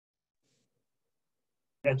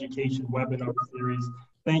Education webinar series.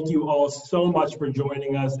 Thank you all so much for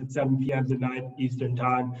joining us at 7 p.m. to 9 Eastern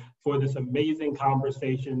Time for this amazing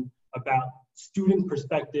conversation about student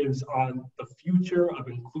perspectives on the future of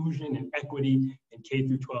inclusion and equity in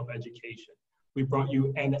K-12 education. We brought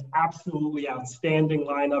you an absolutely outstanding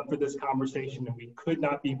lineup for this conversation, and we could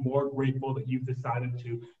not be more grateful that you've decided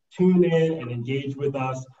to tune in and engage with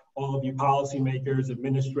us, all of you policymakers,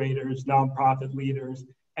 administrators, nonprofit leaders,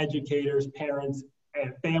 educators, parents,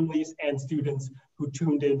 and families and students who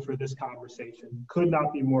tuned in for this conversation. Could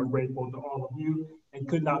not be more grateful to all of you, and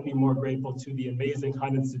could not be more grateful to the amazing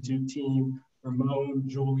Hunt Institute team, Ramon,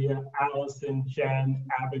 Julia, Allison, Jen,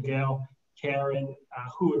 Abigail, Karen,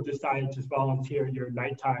 who have decided to volunteer your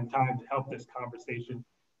nighttime time to help this conversation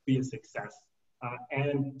be a success.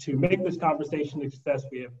 And to make this conversation a success,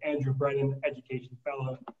 we have Andrew Brennan, Education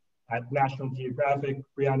Fellow at National Geographic,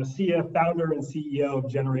 Brianna Sia, Founder and CEO of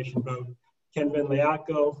Generation Vote, Ken Van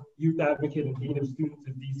Leaco, Youth Advocate and Dean of Students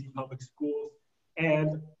at DC Public Schools,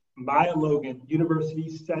 and Maya Logan, University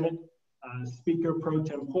Senate Speaker Pro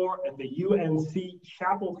Tempore at the UNC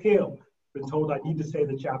Chapel Hill. Been told I need to say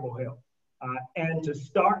the Chapel Hill. And to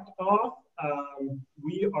start off,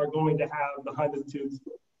 we are going to have the Hunt Institute's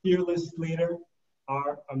fearless leader,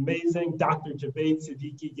 our amazing Dr. Jubaid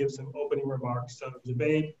Siddiqui, give some opening remarks. So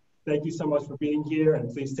Jubaid, thank you so much for being here, and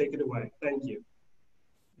please take it away. Thank you.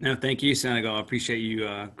 No, thank you, Senegal. I appreciate you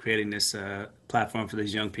creating this platform for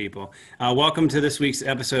these young people. Welcome to this week's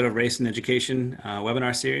episode of Race in Education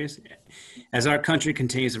webinar series. As our country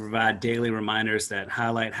continues to provide daily reminders that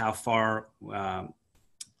highlight how far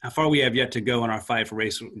we have yet to go in our fight for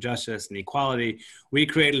racial justice and equality, we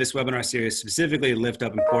created this webinar series specifically to lift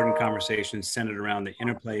up important conversations centered around the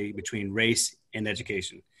interplay between race and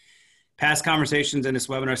education. Past conversations in this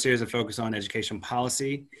webinar series have focused on education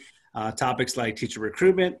policy, topics like teacher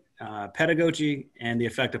recruitment, pedagogy, and the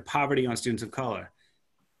effect of poverty on students of color.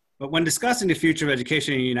 But when discussing the future of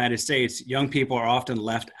education in the United States, young people are often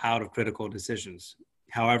left out of critical decisions.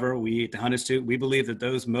 However, we at the Hunt Institute, we believe that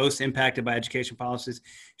those most impacted by education policies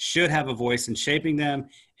should have a voice in shaping them,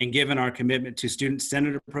 and given our commitment to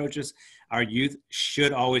student-centered approaches, our youth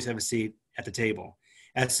should always have a seat at the table.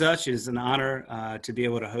 As such, it is an honor to be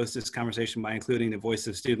able to host this conversation by including the voice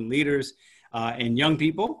of student leaders and young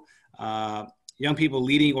people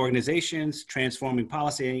leading organizations, transforming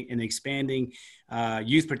policy, and expanding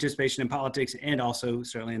youth participation in politics, and also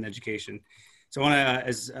certainly in education. So I want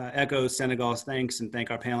to echo Senegal's thanks and thank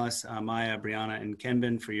our panelists, Maya, Brianna, and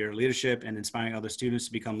Kenben, for your leadership and inspiring other students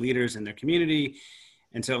to become leaders in their community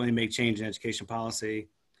and certainly make change in education policy.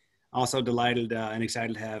 Also delighted and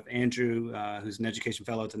excited to have Andrew, who's an education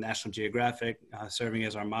fellow at the National Geographic, serving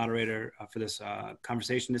as our moderator for this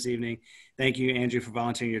conversation this evening. Thank you, Andrew, for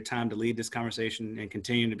volunteering your time to lead this conversation and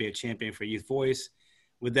continuing to be a champion for youth voice.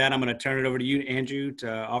 With that, I'm going to turn it over to you, Andrew, to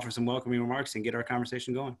offer some welcoming remarks and get our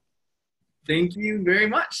conversation going. Thank you very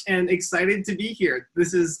much, and excited to be here.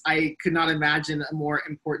 I could not imagine a more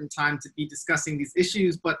important time to be discussing these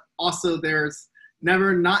issues, but also there's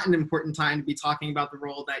never not an important time to be talking about the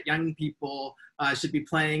role that young people should be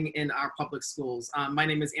playing in our public schools. My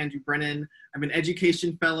name is Andrew Brennan. I'm an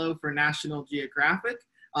education fellow for National Geographic,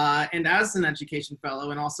 and as an education fellow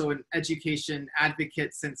and also an education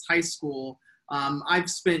advocate since high school, I've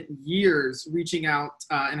spent years reaching out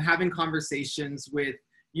and having conversations with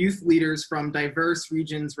youth leaders from diverse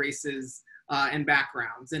regions, races, and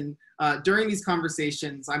backgrounds. And during these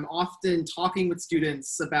conversations, I'm often talking with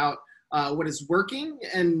students about what is working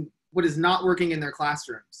and what is not working in their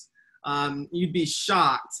classrooms. You'd be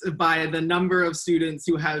shocked by the number of students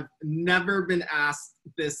who have never been asked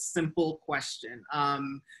this simple question.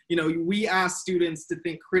 We ask students to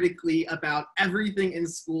think critically about everything in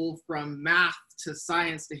school, from math to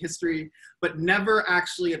science to history, but never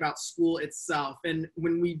actually about school itself. And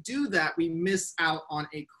when we do that, we miss out on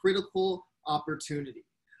a critical opportunity.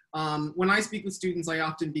 When I speak with students, I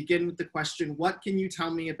often begin with the question, what can you tell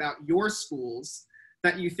me about your schools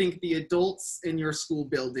that you think the adults in your school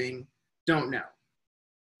building don't know?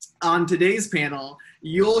 On today's panel,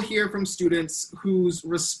 you'll hear from students whose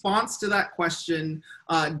response to that question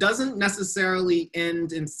doesn't necessarily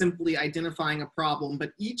end in simply identifying a problem,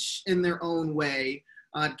 but each in their own way,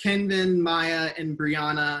 Kenben, Maya, and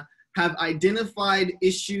Brianna have identified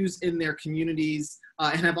issues in their communities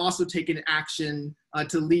and have also taken action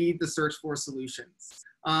to lead the search for solutions.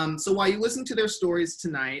 So while you listen to their stories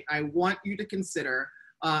tonight, I want you to consider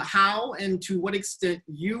how and to what extent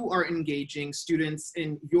you are engaging students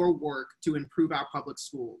in your work to improve our public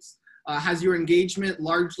schools. Has your engagement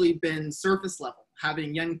largely been surface level,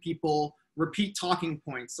 having young people repeat talking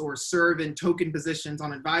points or serve in token positions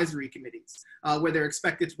on advisory committees where they're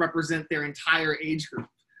expected to represent their entire age group?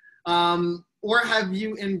 Or have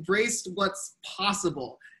you embraced what's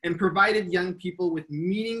possible and provided young people with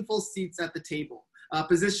meaningful seats at the table,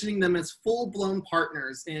 positioning them as full-blown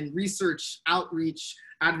partners in research, outreach,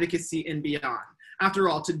 advocacy, and beyond? After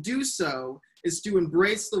all, to do so is to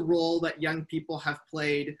embrace the role that young people have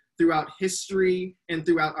played throughout history and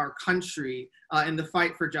throughout our country in the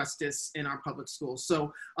fight for justice in our public schools.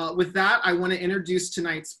 So with that, I want to introduce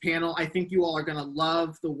tonight's panel. I think you all are going to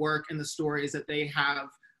love the work and the stories that they have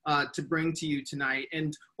to bring to you tonight.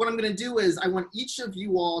 And what I'm going to do is I want each of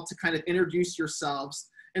you all to kind of introduce yourselves.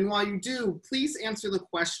 And while you do, please answer the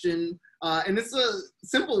question, and this is a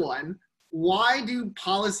simple one: why do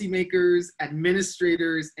policymakers,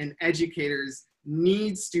 administrators, and educators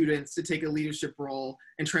need students to take a leadership role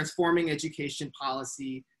in transforming education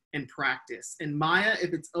policy and practice? And Maya,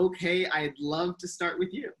 if it's okay, I'd love to start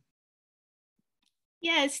with you.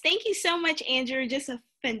 Yes, thank you so much, Andrew. Just a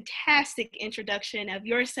fantastic introduction of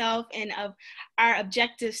yourself and of our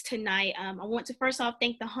objectives tonight. I want to first off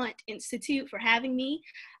thank the Hunt Institute for having me.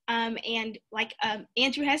 And like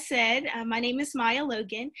Andrew has said, my name is Maya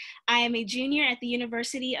Logan. I am a junior at the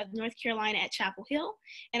University of North Carolina at Chapel Hill,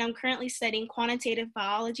 and I'm currently studying quantitative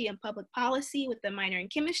biology and public policy with a minor in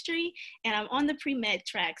chemistry, and I'm on the pre-med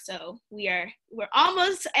track, so we're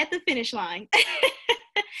almost at the finish line.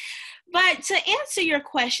 But to answer your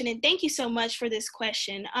question, and thank you so much for this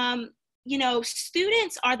question, you know,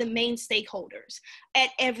 students are the main stakeholders at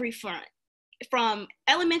every front, from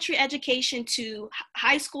elementary education to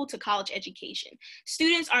high school to college education.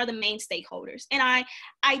 Students are the main stakeholders. And I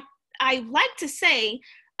like to say,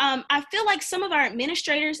 I feel like some of our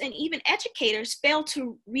administrators and even educators fail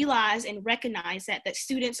to realize and recognize that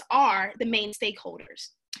students are the main stakeholders.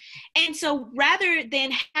 And so rather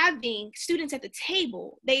than having students at the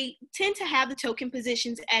table, they tend to have the token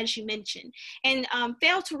positions, as you mentioned, and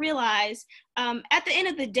fail to realize at the end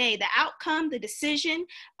of the day, the outcome, the decision,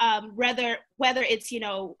 whether it's, you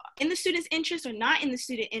know, in the student's interest or not in the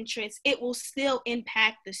student interest, it will still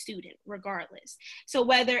impact the student regardless. So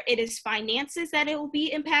whether it is finances that it will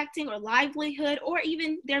be impacting, or livelihood, or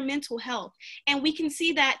even their mental health. And we can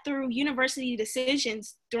see that through university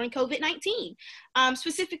decisions during COVID-19.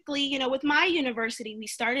 Specifically, you know, with my university, we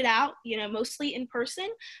started out, you know, mostly in person.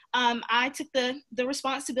 I took the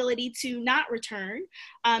responsibility to not return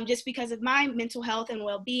just because of my mental health and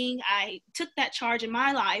well-being. I took that charge in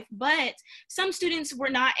my life, but some students were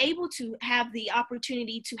not able to have the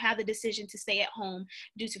opportunity to have the decision to stay at home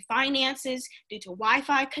due to finances, due to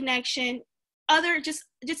Wi-Fi connection, other just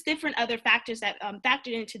different other factors that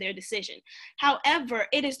factored into their decision. However,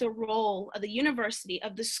 it is the role of the university,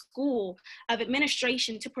 of the school, of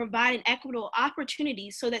administration to provide an equitable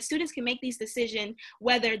opportunity so that students can make these decisions,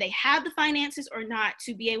 whether they have the finances or not,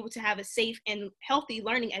 to be able to have a safe and healthy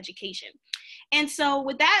learning education. And so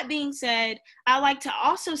with that being said, I like to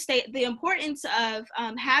also state the importance of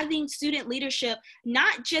having student leadership,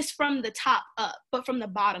 not just from the top up, but from the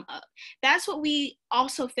bottom up. That's what we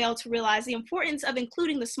also fail to realize, the importance of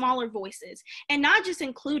including the smaller voices, and not just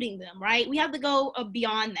including them, right? We have to go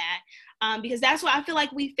beyond that. Because that's what I feel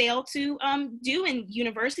like we fail to do in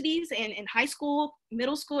universities and in high school,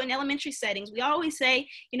 middle school, and elementary settings. We always say,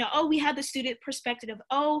 you know, oh, we have the student perspective.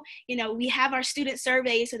 Oh, you know, we have our student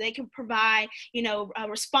surveys so they can provide, you know,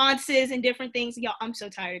 responses and different things. Y'all, I'm so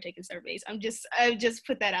tired of taking surveys. I just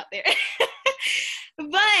put that out there.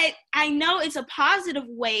 But I know it's a positive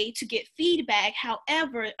way to get feedback.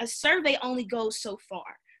 However, a survey only goes so far,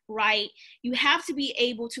 right? You have to be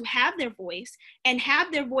able to have their voice, and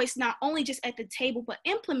have their voice not only just at the table, but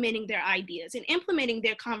implementing their ideas and implementing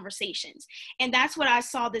their conversations. And that's what I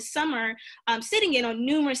saw this summer, sitting in on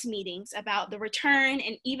numerous meetings about the return,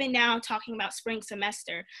 and even now talking about spring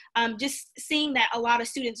semester, just seeing that a lot of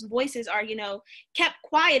students' voices are, you know, kept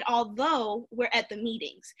quiet, although we're at the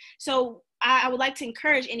meetings. So I would like to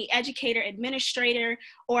encourage any educator, administrator,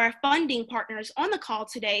 or funding partners on the call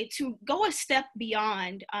today to go a step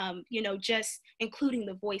beyond, you know, just including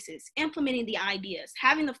the voices, implementing the ideas,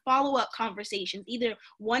 having the follow-up conversations, either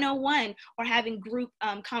one-on-one or having group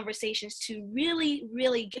conversations, to really,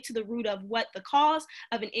 really get to the root of what the cause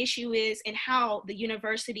of an issue is and how the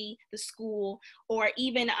university, the school, or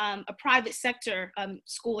even a private sector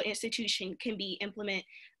school or institution can be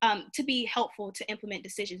to be helpful to implement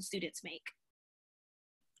decisions students make.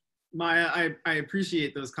 Maya, I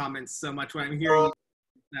appreciate those comments so much. When I'm hearing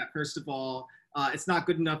that, first of all, it's not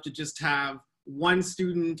good enough to just have one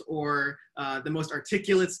student or the most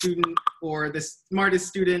articulate student or the smartest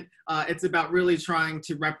student. It's about really trying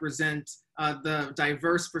to represent the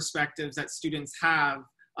diverse perspectives that students have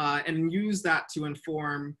and use that to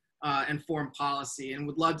inform policy, and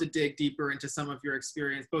would love to dig deeper into some of your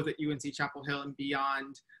experience, both at UNC Chapel Hill and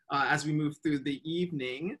beyond, as we move through the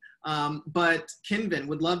evening. But Kinvin,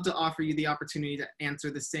 would love to offer you the opportunity to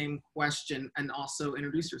answer the same question and also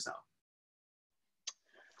introduce yourself.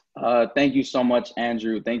 Thank you so much,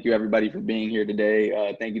 Andrew. Thank you, everybody, for being here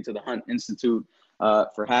today. Thank you to the Hunt Institute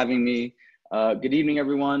for having me. Good evening,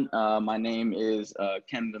 everyone. My name is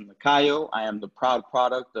Kendon Lacayo. I am the proud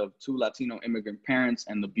product of 2 Latino immigrant parents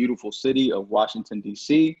and the beautiful city of Washington,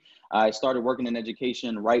 D.C. I started working in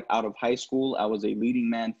education right out of high school. I was a leading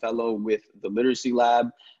man fellow with the Literacy Lab,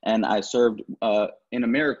 and I served in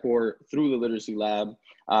AmeriCorps through the Literacy Lab.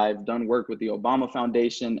 I've done work with the Obama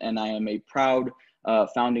Foundation, and I am a proud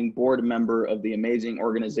founding board member of the amazing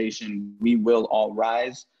organization We Will All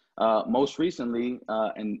Rise. Most recently,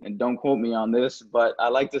 and don't quote me on this, but I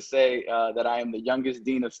like to say that I am the youngest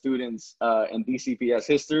dean of students in DCPS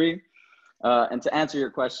history. And to answer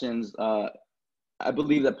your questions, I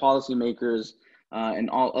believe that policymakers and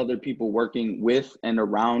all other people working with and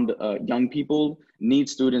around young people need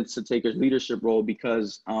students to take a leadership role,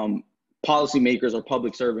 because policymakers are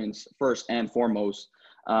public servants first and foremost.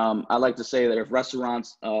 I like to say that if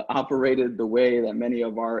restaurants operated the way that many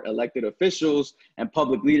of our elected officials and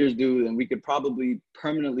public leaders do, then we could probably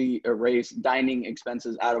permanently erase dining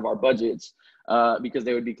expenses out of our budgets because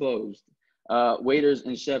they would be closed. Waiters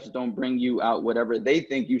and chefs don't bring you out whatever they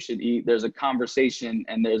think you should eat. There's a conversation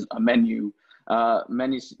and there's a menu.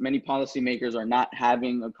 Many policymakers are not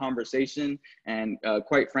having a conversation, and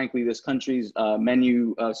quite frankly, this country's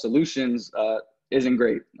menu solutions isn't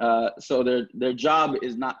great. So their job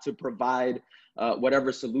is not to provide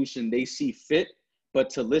whatever solution they see fit, but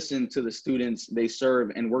to listen to the students they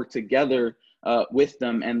serve and work together with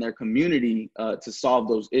them and their community to solve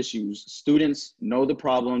those issues. Students know the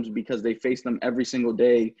problems because they face them every single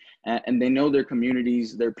day, and they know their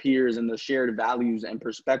communities, their peers, and the shared values and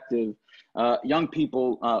perspective. Young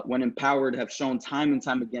people, when empowered, have shown time and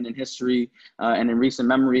time again in history and in recent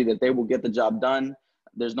memory that they will get the job done.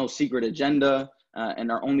 There's no secret agenda,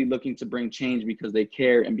 and are only looking to bring change because they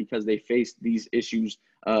care and because they face these issues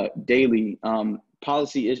daily.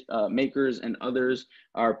 Policy makers and others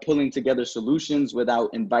are pulling together solutions without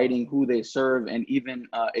inviting who they serve, and even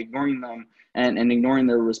ignoring them and ignoring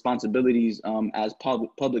their responsibilities as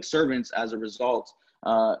public servants as a result.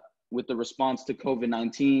 With the response to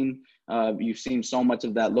COVID-19, you've seen so much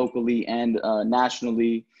of that locally and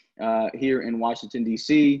nationally here in Washington,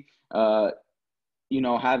 D.C.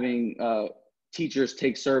 Having teachers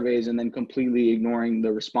take surveys and then completely ignoring the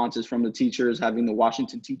responses from the teachers, having the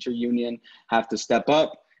Washington Teacher Union have to step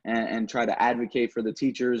up and try to advocate for the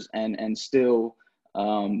teachers, and still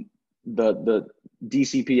the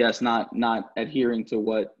DCPS not adhering to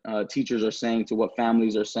what teachers are saying, to what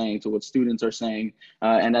families are saying, to what students are saying,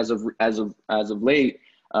 and as of late,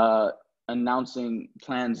 announcing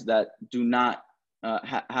plans that do not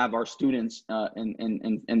have our students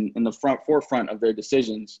in the forefront of their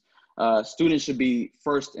decisions. Students should be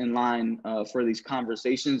first in line for these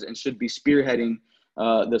conversations and should be spearheading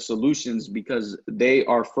the solutions, because they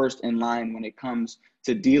are first in line when it comes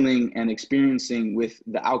to dealing and experiencing with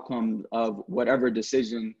the outcome of whatever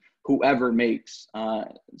decision whoever makes.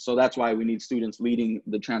 So that's why we need students leading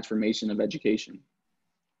the transformation of education.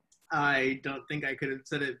 I don't think I could have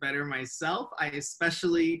said it better myself. I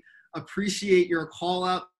especially appreciate your call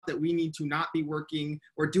out that we need to not be working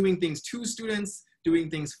or doing things to students, doing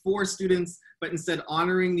things for students, but instead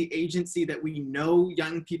honoring the agency that we know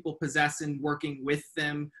young people possess and working with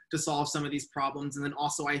them to solve some of these problems. And then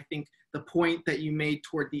also, I think the point that you made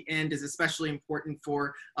toward the end is especially important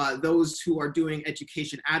for those who are doing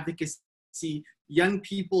education advocacy. Young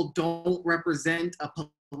people don't represent a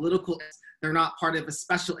political, they're not part of a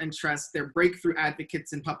special interest. They're breakthrough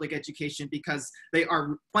advocates in public education because they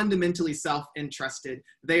are fundamentally self-interested.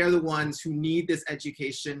 They are the ones who need this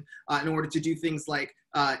education in order to do things like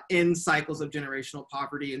end cycles of generational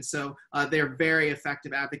poverty. And so they're very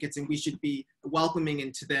effective advocates, and we should be welcoming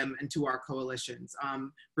into them and to our coalitions.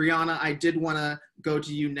 Brianna, I did want to go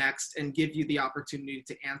to you next and give you the opportunity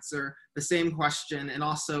to answer the same question and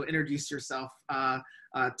also introduce yourself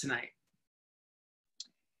tonight.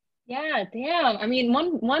 Yeah, damn. I mean,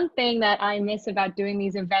 one thing that I miss about doing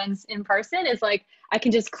these events in person is like I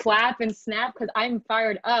can just clap and snap because I'm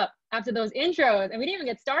fired up after those intros, and we didn't even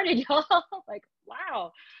get started, y'all. Like,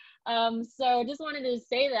 wow. So just wanted to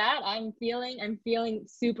say that I'm feeling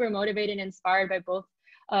super motivated and inspired by both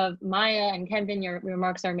of Maya and Kevin. Your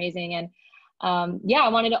remarks are amazing, and yeah, I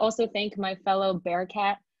wanted to also thank my fellow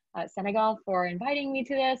Bearcat Senegal for inviting me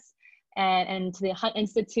to this. and to the Hunt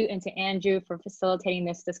Institute and to Andrew for facilitating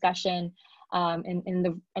this discussion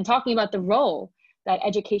and talking about the role that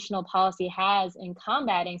educational policy has in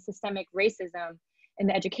combating systemic racism in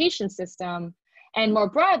the education system, and more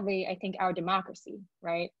broadly, I think our democracy,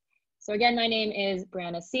 right? So again, my name is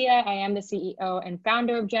Brianna Sia. I am the CEO and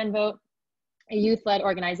founder of GenVote, a youth-led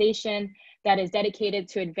organization that is dedicated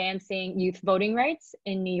to advancing youth voting rights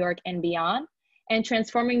in New York and beyond, and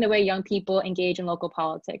transforming the way young people engage in local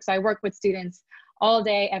politics. So I work with students all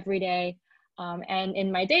day, every day. And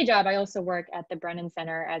in my day job, I also work at the Brennan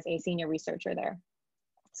Center as a senior researcher there.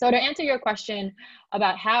 So to answer your question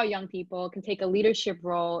about how young people can take a leadership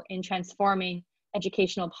role in transforming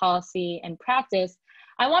educational policy and practice,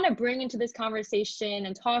 I want to bring into this conversation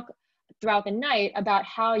and talk throughout the night about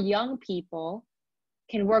how young people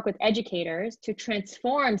can work with educators to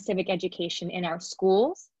transform civic education in our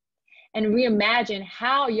schools and reimagine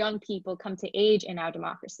how young people come to age in our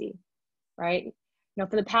democracy, right? You know,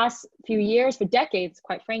 for the past few years, for decades,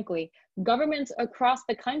 quite frankly, governments across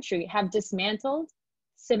the country have dismantled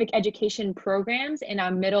civic education programs in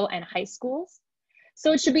our middle and high schools.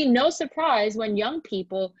 So it should be no surprise when young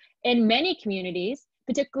people in many communities,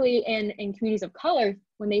 particularly in communities of color,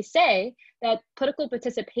 when they say that political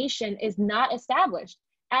participation is not established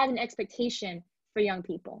as an expectation for young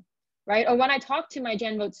people, right? Or when I talk to my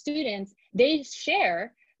GenVote students, they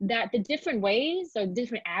share that the different ways or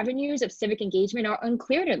different avenues of civic engagement are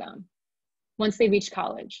unclear to them once they reach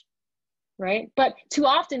college, right? But too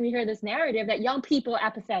often we hear this narrative that young people are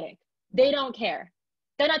apathetic. They don't care.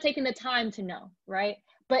 They're not taking the time to know, right?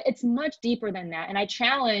 But it's much deeper than that. And I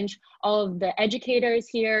challenge all of the educators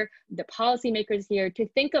here, the policymakers here, to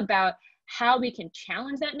think about how we can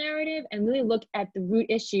challenge that narrative and really look at the root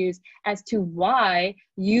issues as to why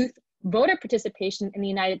youth voter participation in the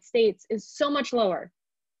United States is so much lower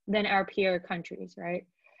than our peer countries, right?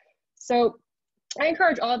 So I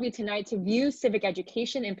encourage all of you tonight to view civic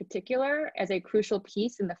education in particular as a crucial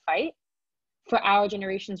piece in the fight for our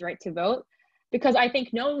generation's right to vote, because I think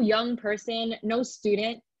no young person, no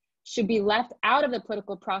student should be left out of the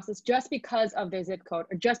political process just because of their zip code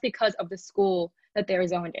or just because of the school that they're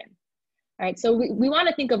zoned in. All right, so we want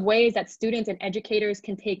to think of ways that students and educators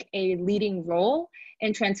can take a leading role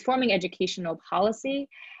in transforming educational policy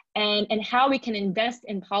and how we can invest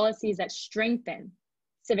in policies that strengthen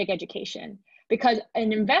civic education. Because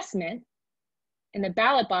an investment in the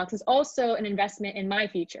ballot box is also an investment in my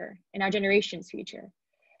future, in our generation's future.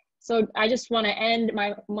 So I just want to end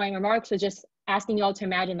my remarks with just asking you all to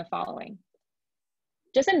imagine the following.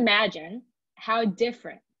 Just imagine how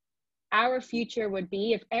different our future would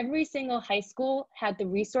be if every single high school had the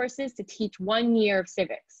resources to teach 1 year of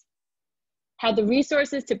civics, had the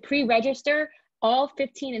resources to pre-register all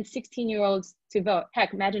 15 and 16-year-olds to vote.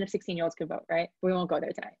 Heck, imagine if 16-year-olds could vote, right? We won't go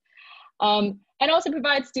there tonight. And also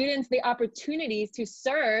provide students the opportunities to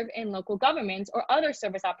serve in local governments or other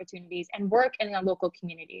service opportunities and work in our local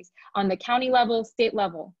communities on the county level, state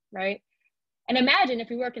level, right? And imagine if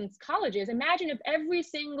we work in colleges, imagine if every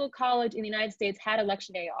single college in the United States had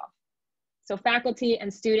election day off. So faculty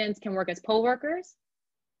and students can work as poll workers,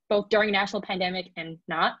 both during national pandemic and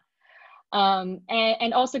not,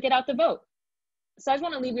 and also get out the vote. So I just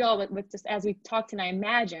want to leave you all with just as we talk tonight,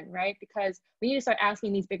 imagine, right? Because we need to start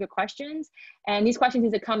asking these bigger questions. And these questions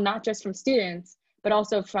need to come not just from students, but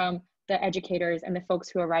also from the educators and the folks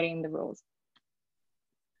who are writing the rules.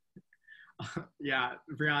 Yeah,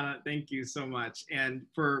 Brianna, thank you so much. And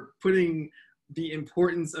for putting the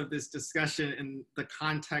importance of this discussion in the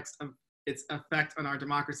context of its effect on our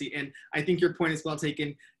democracy. And I think your point is well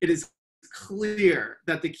taken. It is clear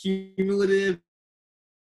that the cumulative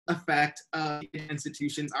effect of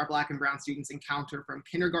institutions our Black and brown students encounter from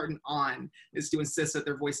kindergarten on is to insist that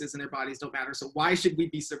their voices and their bodies don't matter. So why should we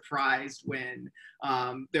be surprised when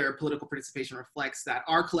their political participation reflects that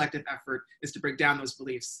our collective effort is to break down those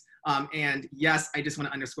beliefs? And yes, I just want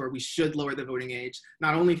to underscore, we should lower the voting age,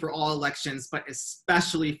 not only for all elections, but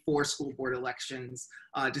especially for school board elections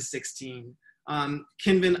to 16.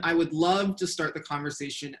 Kinvin, I would love to start the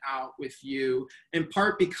conversation out with you, in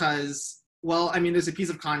part because, well, I mean, there's a piece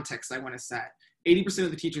of context I want to set. 80%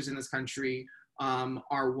 of the teachers in this country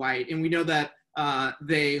are white, and we know that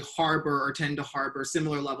they harbor or tend to harbor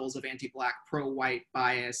similar levels of anti-Black, pro-white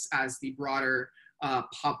bias as the broader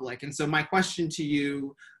public. And so my question to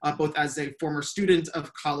you, both as a former student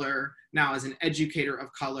of color, now as an educator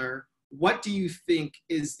of color, what do you think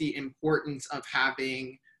is the importance of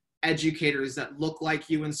having educators that look like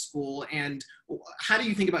you in school, and how do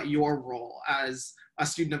you think about your role as a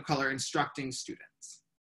student of color instructing students?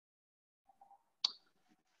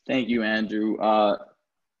 Thank you, Andrew.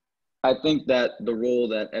 I think that the role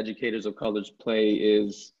that educators of colors play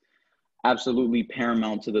is absolutely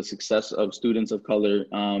paramount to the success of students of color.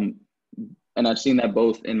 And I've seen that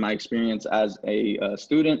both in my experience as a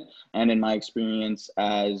student and in my experience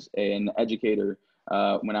as an educator.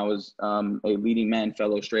 When I was a leading man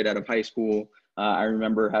fellow straight out of high school, I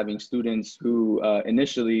remember having students who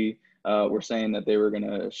initially were saying that they were going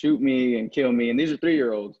to shoot me and kill me. And these are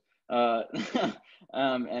 3-year-olds.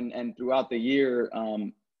 And throughout the year,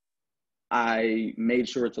 I made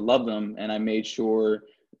sure to love them, and I made sure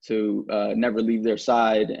to never leave their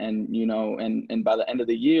side. And, you know, and by the end of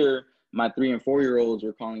the year, my 3 and 4-year-olds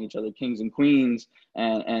were calling each other kings and queens,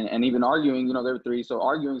 and even arguing. You know, they were 3, so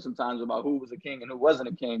arguing sometimes about who was a king and who wasn't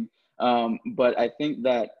a king. But I think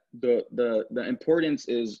that the importance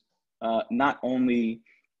is not only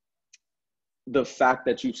the fact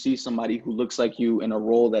that you see somebody who looks like you in a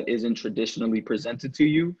role that isn't traditionally presented to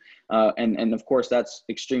you. And of course, that's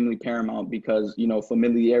extremely paramount because, you know,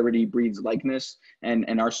 familiarity breeds likeness,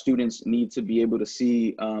 and our students need to be able to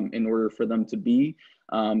see in order for them to be.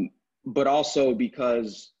 But also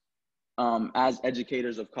because as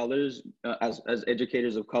educators of colors, as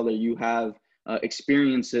educators of color, you have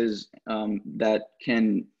experiences that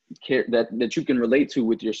you can relate to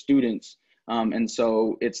with your students. And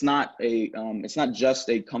so it's not just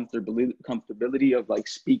a comfortability of like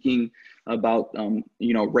speaking about,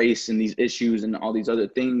 you know, race and these issues and all these other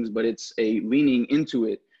things, but it's a leaning into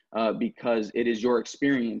it because it is your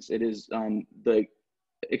experience. It is the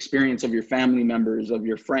experience of your family members, of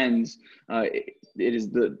your friends. It is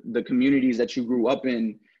the communities that you grew up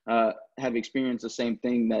in have experienced the same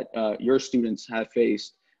thing that your students have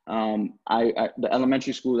faced. The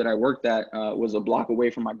elementary school that I worked at was a block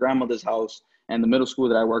away from my grandmother's house, and the middle school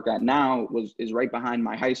that I work at now is right behind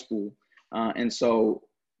my high school. And so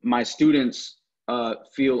my students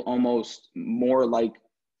feel almost more like,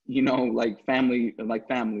 you know, like family.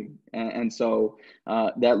 And so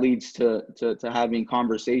that leads to having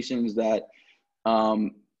conversations that,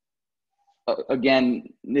 again,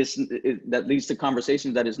 that leads to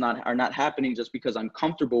conversations that are not happening just because I'm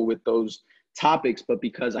comfortable with those topics, but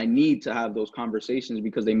because I need to have those conversations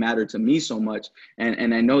because they matter to me so much.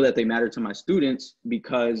 And I know that they matter to my students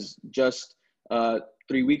because just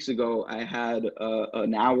 3 weeks ago, I had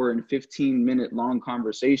an hour and 15-minute long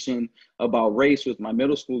conversation about race with my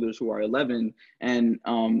middle schoolers who are 11. And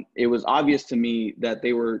it was obvious to me that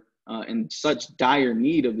they were in such dire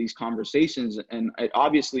need of these conversations. And it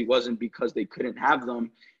obviously wasn't because they couldn't have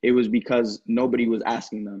them. It was because nobody was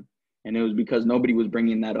asking them. And it was because nobody was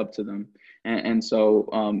bringing that up to them. And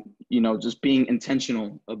so, you know, just being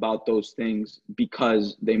intentional about those things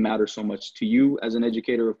because they matter so much to you as an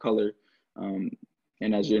educator of color,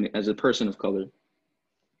 and as a person of color.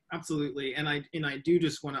 Absolutely. And I do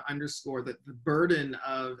just want to underscore that the burden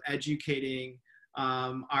of educating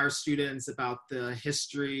our students about the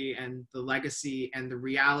history and the legacy and the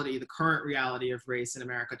reality, the current reality of race in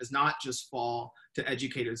America does not just fall to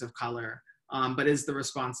educators of color, but is the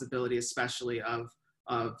responsibility especially of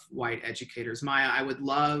white educators. Maya, I would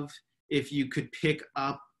love if you could pick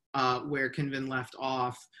up where Kinvin left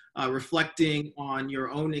off, reflecting on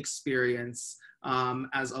your own experience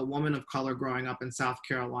as a woman of color growing up in South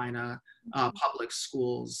Carolina public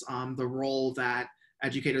schools, the role that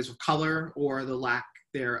educators of color or the lack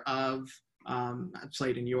thereof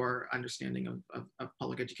played in your understanding of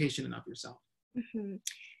public education and of yourself. Mm-hmm.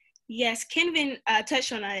 Yes, Kinvin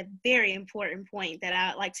touched on a very important point that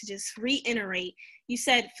I'd like to just reiterate. You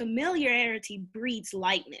said familiarity breeds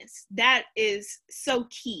likeness. That is so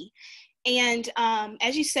key. And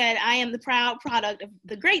as you said, I am the proud product of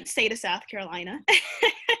the great state of South Carolina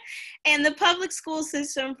and the public school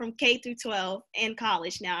system from K through 12 and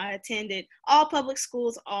college. Now, I attended all public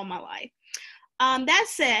schools all my life. That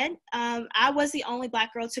said, I was the only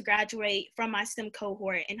Black girl to graduate from my STEM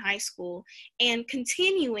cohort in high school, and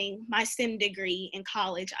continuing my STEM degree in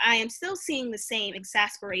college, I am still seeing the same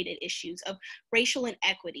exacerbated issues of racial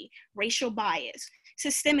inequity, racial bias,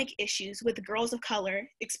 systemic issues with girls of color,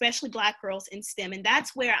 especially Black girls in STEM. And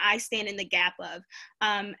that's where I stand in the gap of.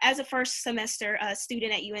 As a first semester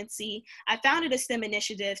student at UNC, I founded a STEM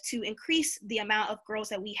initiative to increase the amount of girls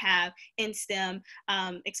that we have in STEM,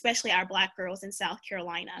 especially our Black girls in South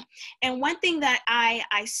Carolina. And one thing that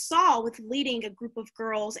I saw with leading a group of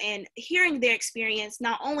girls and hearing their experience,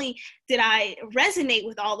 not only did I resonate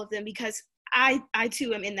with all of them because I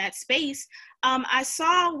too am in that space, I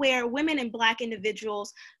saw where women and Black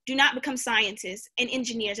individuals do not become scientists and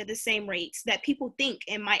engineers at the same rates that people think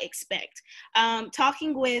and might expect.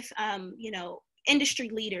 Talking with, industry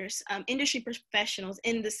leaders, industry professionals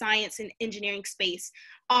in the science and engineering space,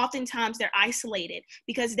 oftentimes they're isolated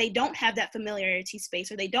because they don't have that familiarity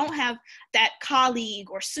space, or they don't have that colleague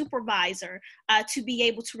or supervisor to be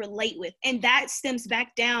able to relate with. And that stems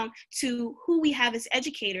back down to who we have as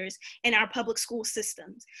educators in our public school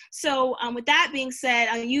systems. So with that being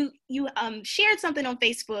said, you shared something on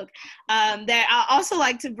Facebook that I also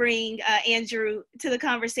like to bring, Andrew, to the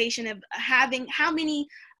conversation of having, how many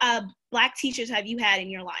Black teachers have you had in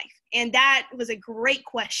your life? And that was a great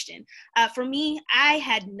question. For me, I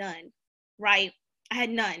had none, right? I had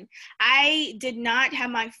none. I did not have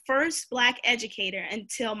my first Black educator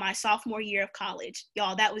until my sophomore year of college.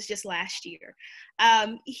 Y'all, that was just last year.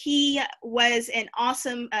 He was an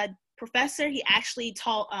awesome professor. He actually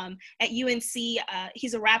taught at UNC.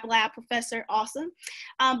 He's a rap lab professor, awesome.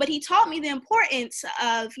 But he taught me the importance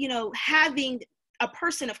of, having a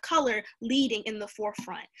person of color leading in the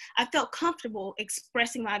forefront. I felt comfortable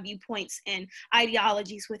expressing my viewpoints and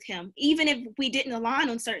ideologies with him. Even if we didn't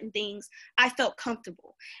align on certain things, I felt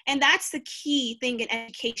comfortable. And that's the key thing in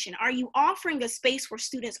education. Are you offering a space where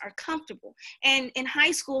students are comfortable? And in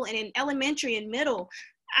high school and in elementary and middle,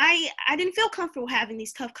 I didn't feel comfortable having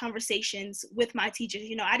these tough conversations with my teachers.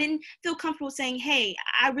 I didn't feel comfortable saying, hey,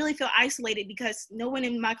 I really feel isolated because no one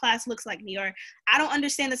in my class looks like me, or I don't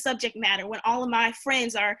understand the subject matter when all of my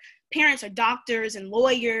friends are parents are doctors and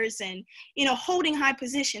lawyers and, holding high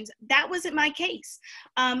positions. That wasn't my case.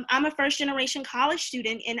 I'm a first generation college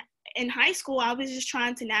student, and in high school, I was just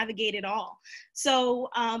trying to navigate it all. So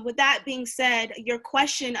with that being said, your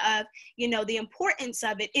question of, the importance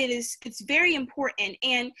of it's very important.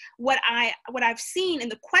 And what I've seen, and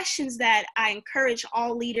the questions that I encourage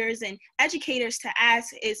all leaders and educators to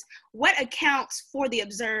ask is, what accounts for the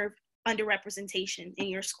observed underrepresentation in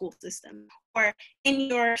your school system or in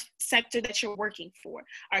your sector that you're working for?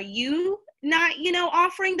 Are you not,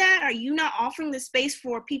 offering that? Are you not offering the space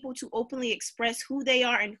for people to openly express who they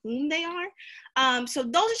are and whom they are? So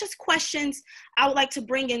those are just questions I would like to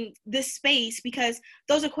bring in this space, because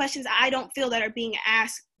those are questions I don't feel that are being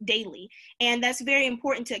asked daily. And that's very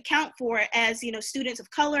important to account for, as, students of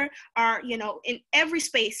color are, in every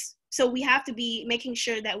space. So we have to be making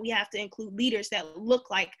sure that we have to include leaders that look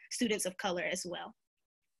like students of color as well.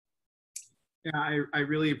 Yeah, I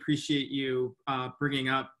really appreciate you bringing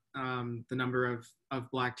up the number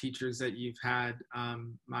of Black teachers that you've had.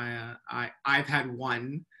 I've had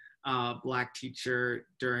one Black teacher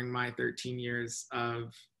during my 13 years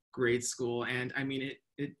of grade school, and I mean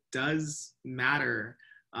it does matter.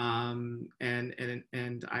 And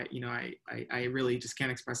I really just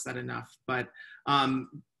can't express that enough. But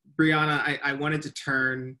Brianna, I wanted to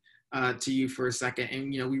turn to you for a second.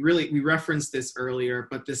 And, we referenced this earlier,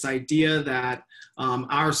 but this idea that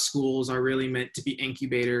our schools are really meant to be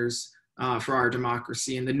incubators for our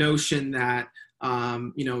democracy, and the notion that,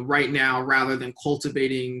 right now, rather than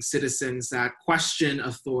cultivating citizens that question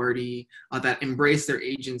authority, that embrace their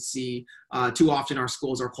agency, too often our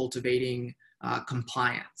schools are cultivating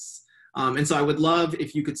compliance. And so I would love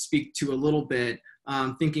if you could speak to a little bit,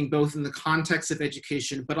 thinking both in the context of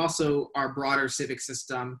education, but also our broader civic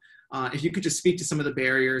system. If you could just speak to some of the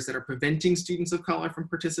barriers that are preventing students of color from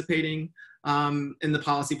participating in the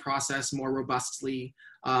policy process more robustly,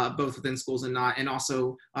 both within schools and not, and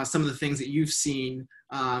also some of the things that you've seen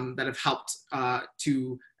that have helped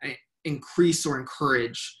to increase or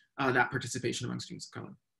encourage that participation among students of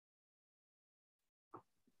color.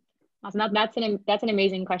 Awesome. That's an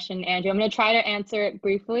amazing question, Andrew. I'm going to try to answer it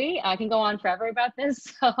briefly. I can go on forever about this.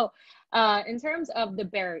 So in terms of the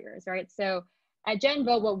barriers, right? So at Gen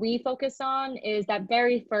Vote, what we focus on is that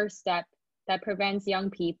very first step that prevents young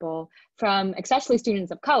people from, especially students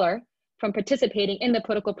of color, from participating in the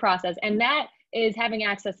political process. And that is having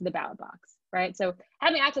access to the ballot box, right? So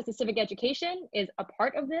having access to civic education is a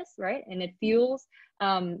part of this, right? And it fuels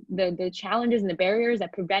the challenges and the barriers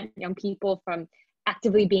that prevent young people from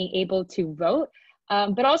actively being able to vote,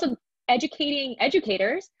 but also educating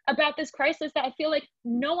educators about this crisis that I feel like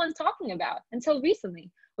no one's talking about until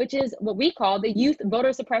recently, which is what we call the youth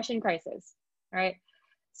voter suppression crisis, right?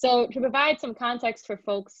 So to provide some context for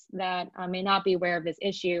folks that may not be aware of this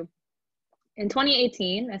issue, in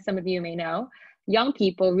 2018, as some of you may know, young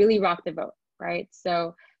people really rocked the vote, right?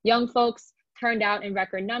 So young folks turned out in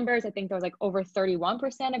record numbers. I think there was like over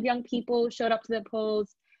 31% of young people showed up to the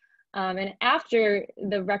polls. And after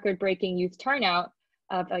the record-breaking youth turnout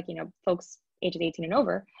of folks ages 18 and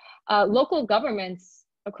over, local governments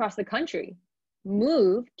across the country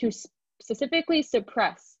moved to specifically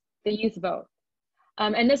suppress the youth vote.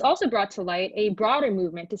 And this also brought to light a broader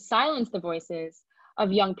movement to silence the voices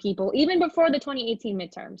of young people, even before the 2018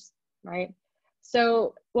 midterms, right?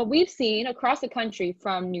 So what we've seen across the country,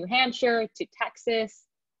 from New Hampshire to Texas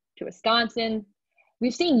to Wisconsin,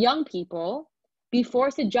 we've seen young people be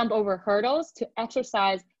forced to jump over hurdles to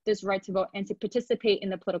exercise this right to vote and to participate in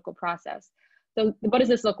the political process. So what does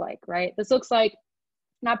this look like, right? This looks like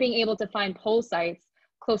not being able to find poll sites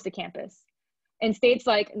close to campus. In states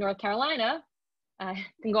like North Carolina, I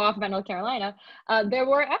can go off about North Carolina, there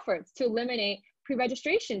were efforts to eliminate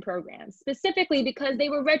pre-registration programs, specifically because they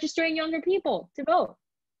were registering younger people to vote.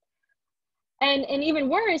 And even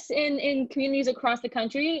worse, in communities across the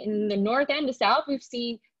country, in the North and the South, we've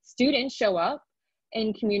seen students show up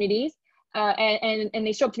in communities and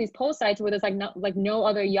they show up to these poll sites where there's no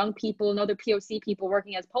other young people, no other POC people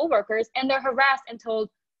working as poll workers, and they're harassed and told,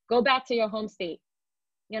 go back to your home state.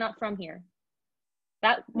 You're not from here.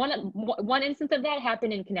 That one instance of that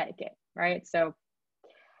happened in Connecticut, right? So,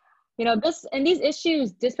 you know, these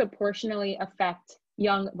issues disproportionately affect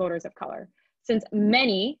young voters of color, since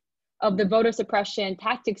many of the voter suppression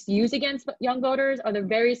tactics used against young voters are the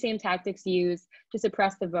very same tactics used to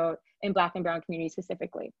suppress the vote in Black and brown communities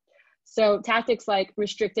specifically. So tactics like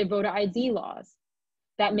restrictive voter ID laws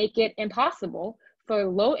that make it impossible for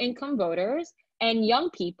low-income voters and young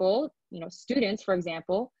people, you know, students, for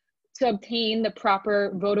example, to obtain the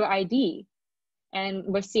proper voter ID. And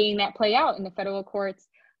we're seeing that play out in the federal courts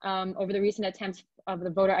over the recent attempts of the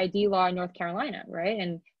voter ID law in North Carolina, right?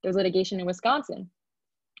 And there's litigation in Wisconsin.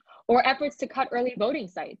 Or efforts to cut early voting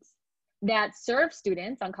sites that serve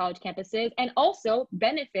students on college campuses and also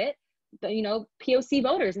benefit the, you know, POC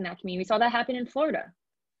voters in that community. We saw that happen in Florida.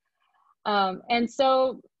 And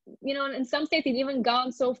so, you know, in some states, they've even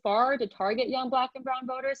gone so far to target young Black and brown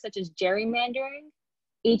voters, such as gerrymandering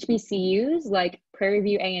HBCUs like Prairie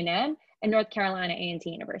View A&M and North Carolina A&T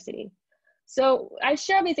University. So I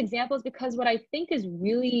share these examples because what I think is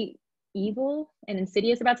really evil and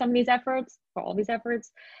insidious about some of these efforts, or all these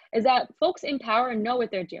efforts, is that folks in power know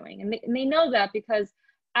what they're doing. And they know that because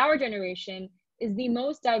our generation is the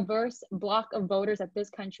most diverse block of voters that this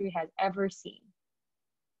country has ever seen.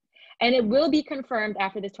 And it will be confirmed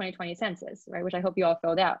after this 2020 census, right, which I hope you all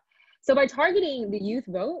filled out. So by targeting the youth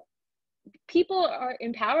vote, people are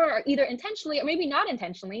in power are either intentionally or maybe not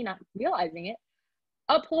intentionally, not realizing it,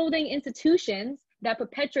 upholding institutions that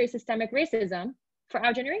perpetuate systemic racism for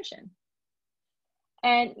our generation.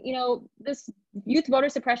 And, you know, this youth voter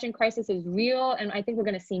suppression crisis is real, and I think we're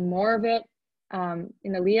going to see more of it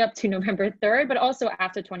in the lead up to November 3rd, but also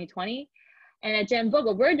after 2020. And at Gen Vote,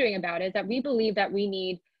 what we're doing about it is that we believe that we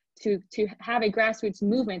need to have a grassroots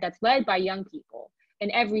movement that's led by young people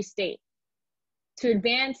in every state to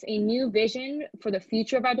advance a new vision for the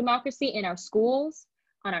future of our democracy in our schools,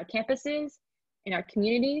 on our campuses, in our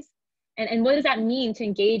communities. And what does that mean to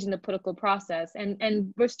engage in the political process?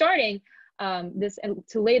 And we're starting this and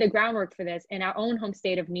to lay the groundwork for this in our own home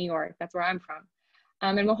state of New York. That's where I'm from.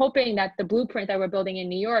 And we're hoping that the blueprint that we're building in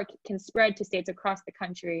New York can spread to states across the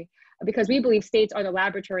country, because we believe states are the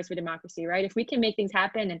laboratories for democracy, right? If we can make things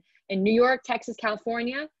happen in New York, Texas,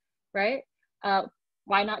 California, right?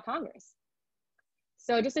 Why not Congress?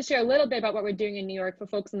 So just to share a little bit about what we're doing in New York for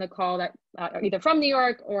folks on the call that are either from New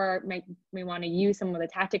York or may want to use some of the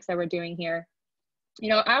tactics that we're doing here. You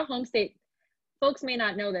know, our home state, folks may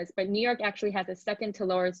not know this, but New York actually has the second to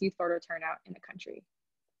lowest youth voter turnout in the country.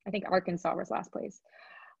 I think Arkansas was last place.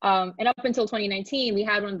 And up until 2019, we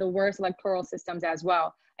had one of the worst electoral systems as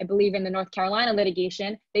well. I believe in the North Carolina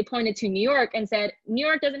litigation, they pointed to New York and said, New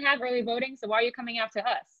York doesn't have early voting, so why are you coming after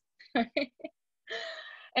us?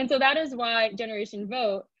 And so that is why Generation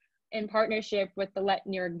Vote, in partnership with the Let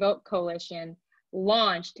New York Vote Coalition,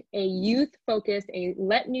 launched a youth-focused, a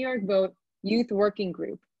Let New York Vote youth working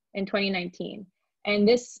group in 2019. And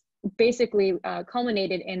this basically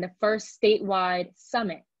culminated in the first statewide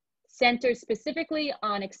summit centered specifically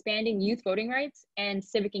on expanding youth voting rights and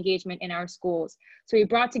civic engagement in our schools. So we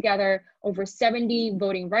brought together over 70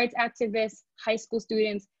 voting rights activists, high school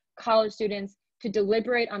students, college students, to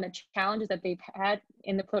deliberate on the challenges that they've had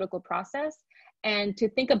in the political process and to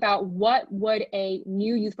think about what would a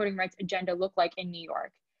new youth voting rights agenda look like in New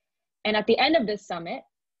York. And at the end of this summit,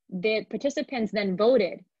 the participants then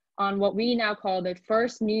voted on what we now call the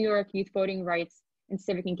first New York Youth Voting Rights and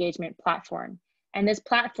Civic Engagement platform. And this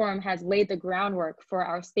platform has laid the groundwork for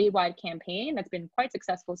our statewide campaign that's been quite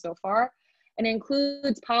successful so far. And it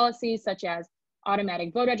includes policies such as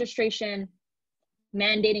automatic vote registration,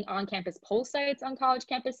 mandating on-campus poll sites on college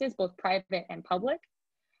campuses, both private and public,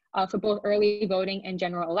 for both early voting and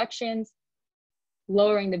general elections,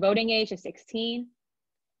 lowering the voting age to 16,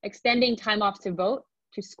 extending time off to vote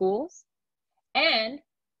to schools, and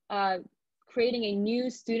creating a new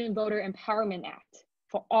Student Voter Empowerment Act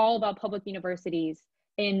for all of our public universities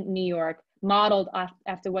in New York, modeled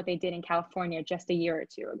after what they did in California just a year or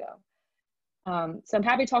two ago. So I'm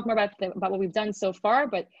happy to talk more about what we've done so far,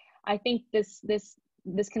 but I think this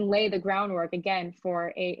can lay the groundwork again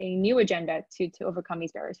for a new agenda to overcome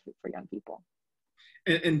these barriers for young people.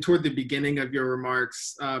 And toward the beginning of your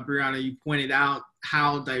remarks, Brianna, you pointed out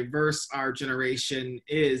how diverse our generation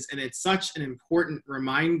is. And it's such an important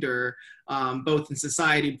reminder, both in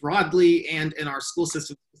society broadly and in our school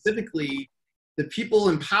system specifically. The people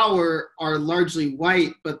in power are largely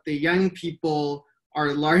white, but the young people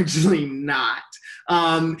are largely not.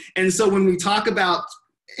 And so when we talk about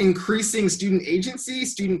increasing student agency,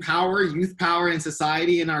 student power, youth power in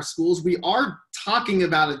society in our schools, we are talking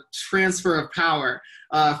about a transfer of power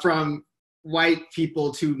from white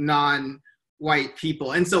people to non-white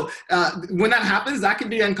people. And so when that happens, that can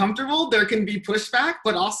be uncomfortable. There can be pushback,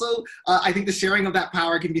 but also I think the sharing of that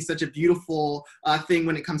power can be such a beautiful thing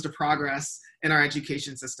when it comes to progress in our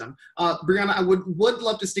education system. Brianna, I would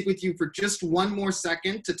love to stick with you for just one more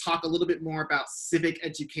second to talk a little bit more about civic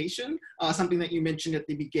education, something that you mentioned at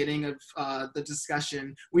the beginning of the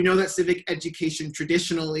discussion. We know that civic education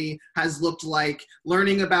traditionally has looked like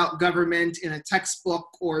learning about government in a textbook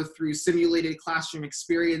or through simulated classroom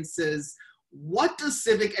experiences. What does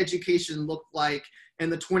civic education look like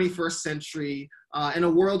in the 21st century, in a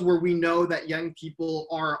world where we know that young people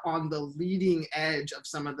are on the leading edge of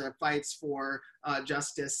some of the fights for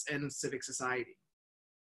justice and civic society?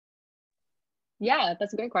 Yeah,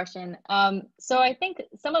 that's a great question. So I think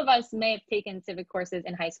some of us may have taken civic courses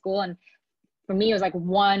in high school, and for me, it was like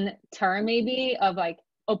one term maybe of like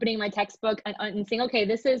opening my textbook and saying, okay,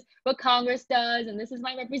 this is what Congress does, and this is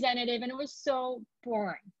my representative, and it was so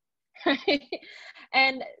boring.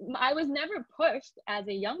 And I was never pushed as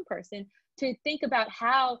a young person to think about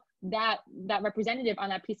how that representative on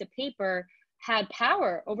that piece of paper had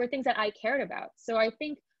power over things that I cared about. So I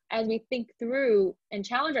think as we think through and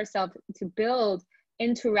challenge ourselves to build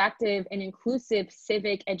interactive and inclusive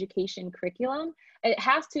civic education curriculum, it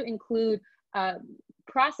has to include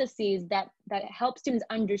processes that help students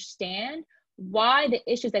understand why the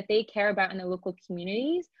issues that they care about in their local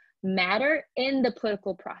communities matter in the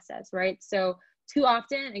political process, right? So too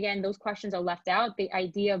often, again, those questions are left out. The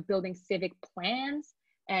idea of building civic plans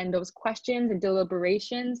and those questions and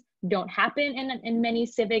deliberations don't happen in many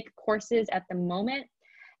civic courses at the moment.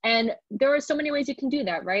 And there are so many ways you can do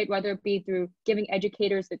that, right? Whether it be through giving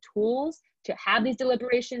educators the tools to have these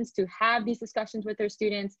deliberations, to have these discussions with their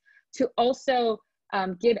students, to also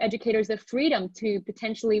give educators the freedom to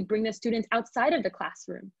potentially bring the students outside of the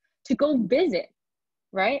classroom, to go visit,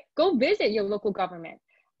 right? Go visit your local government,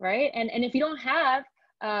 right? And if you don't have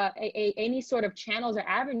any sort of channels or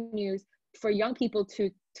avenues for young people to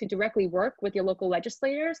directly work with your local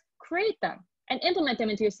legislators, create them and implement them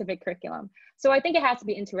into your civic curriculum. So I think it has to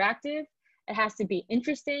be interactive, it has to be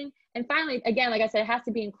interesting, and finally, again, like I said, it has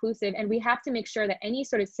to be inclusive, and we have to make sure that any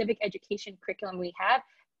sort of civic education curriculum we have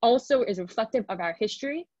also is reflective of our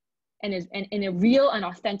history and is in a real and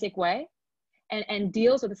authentic way. And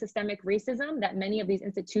deals with the systemic racism that many of these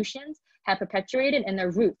institutions have perpetuated and their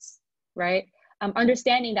roots, right?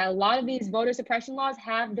 Understanding that a lot of these voter suppression laws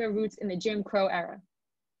have their roots in the Jim Crow era,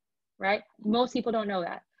 right? Most people don't know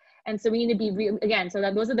that. And so we need to be real, again, so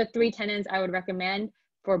those are the 3 tenets I would recommend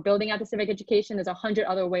for building out the civic education. There's 100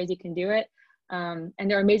 other ways you can do it. And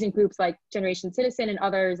there are amazing groups like Generation Citizen and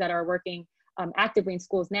others that are working actively in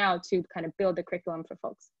schools now to kind of build the curriculum for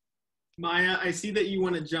folks. Maya, I see that you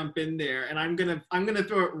want to jump in there, and I'm gonna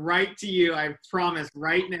throw it right to you, I promise,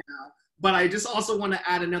 right now. But I just also want to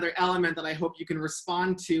add another element that I hope you can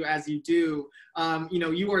respond to as you do. You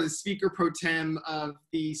know, you are the Speaker Pro Tem of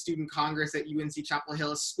the Student Congress at UNC Chapel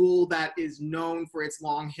Hill, a school that is known for its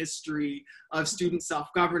long history of student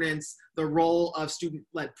self-governance, the role of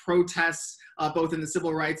student-led protests, both in the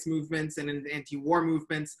civil rights movements and in the anti-war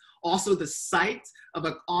movements, also the site of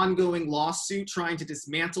an ongoing lawsuit trying to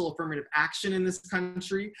dismantle affirmative action in this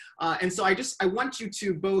country. And so I want you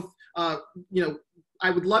to both, you know, I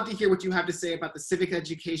would love to hear what you have to say about the civic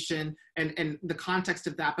education and the context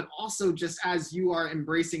of that, but also just as you are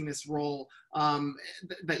embracing this role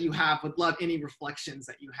that you have, would love any reflections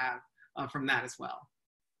that you have from that as well.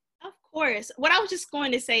 Of course. What I was just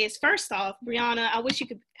going to say is, first off, Brianna, I wish you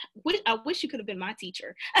could have been my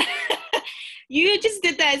teacher. You just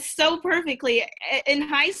did that so perfectly. In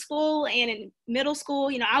high school and in middle school,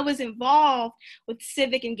 you know, I was involved with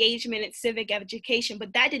civic engagement and civic education,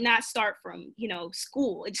 but that did not start from, you know,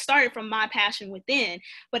 school. It started from my passion within.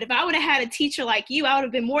 But if I would have had a teacher like you, I would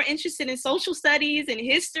have been more interested in social studies and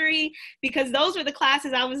history, because those were the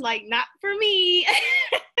classes I was like, not for me.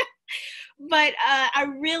 But I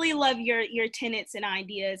really love your tenets and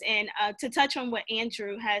ideas. And to touch on what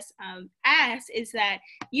Andrew has asked, is that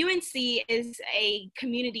UNC is a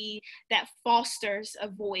community that fosters a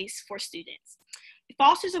voice for students. It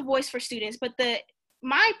fosters a voice for students, but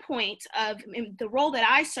my point of the role that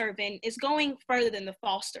I serve in is going further than the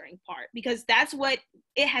fostering part, because that's what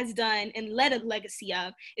it has done and led a legacy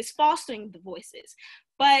of, is fostering the voices.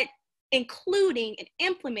 But including and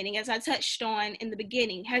implementing, as I touched on in the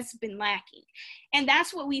beginning, has been lacking. And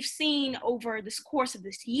that's what we've seen over this course of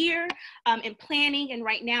this year in planning. And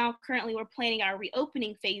right now, currently, we're planning our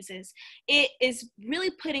reopening phases. It is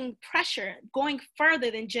really putting pressure, going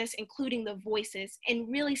further than just including the voices, and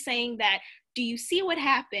really saying that, do you see what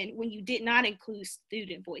happened when you did not include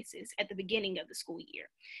student voices at the beginning of the school year?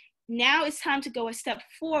 Now it's time to go a step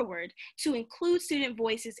forward to include student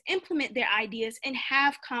voices, implement their ideas, and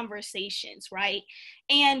have conversations, right?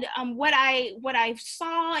 And what I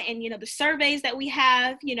saw, and the surveys that we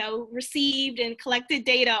have received and collected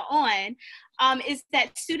data on, is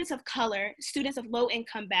that students of color, students of low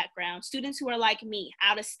income background, students who are like me,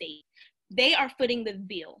 out of state, they are footing the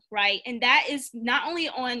bill, right? And that is not only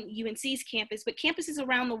on UNC's campus, but campuses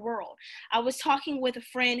around the world. I was talking with a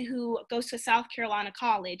friend who goes to South Carolina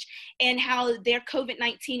College, and how their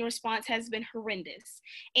COVID-19 response has been horrendous.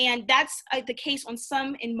 And that's the case on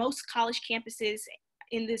some and most college campuses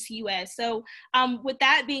in this US. So with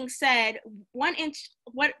that being said, what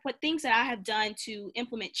things that I have done to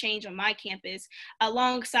implement change on my campus,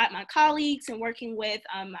 alongside my colleagues and working with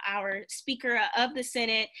our Speaker of the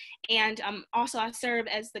Senate, and also I serve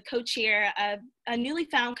as the co-chair of a newly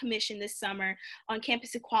found commission this summer on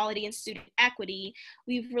campus equality and student equity.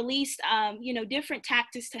 We've released different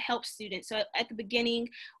tactics to help students. So at the beginning,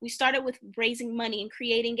 we started with raising money and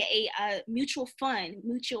creating a mutual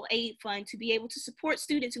aid fund, to be able to support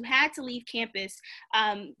students who had to leave campus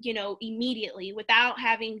immediately without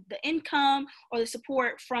having the income or the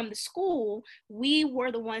support from the school. We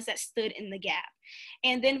were the ones that stood in the gap.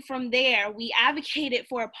 And then from there, we advocated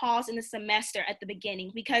for a pause in the semester at the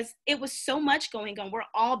beginning, because it was so much going on. We're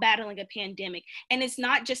all battling a pandemic. And it's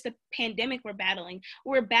not just a pandemic we're battling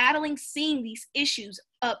seeing these issues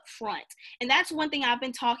up front. And that's one thing I've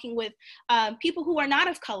been talking with people who are not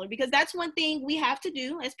of color, because that's one thing we have to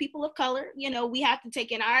do as people of color. We have to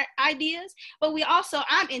take in our ideas, but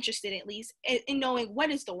I'm interested at least in knowing, what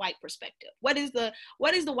is the white perspective? What is the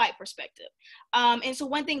white perspective? And so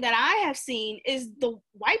one thing that I have seen is the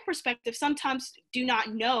white perspective sometimes do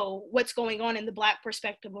not know what's going on in the Black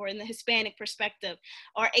perspective, or in the Hispanic perspective,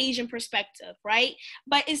 or Asian perspective, right?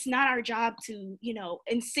 But it's not our job to,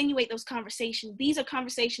 insinuate those conversations. These are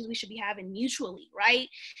conversations we should be having mutually, right?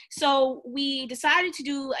 So we decided to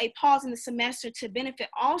do a pause in the semester to benefit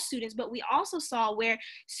all students, but we also saw where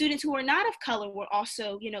students who are not of color were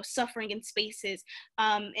also, suffering in spaces,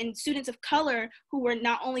 and students of color who were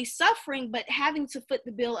not only suffering, but having to foot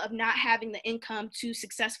the bill of not having the income to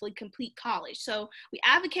successfully complete college. So we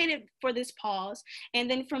advocated for this pause, and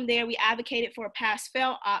then from there we advocated for a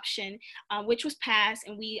pass-fail option, which was passed,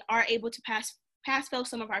 and we are able to pass-fail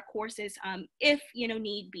some of our courses if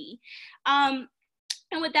need be.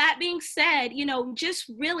 And with that being said,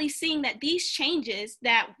 just really seeing that these changes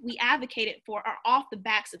that we advocated for are off the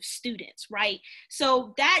backs of students, right?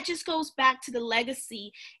 So that just goes back to the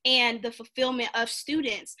legacy and the fulfillment of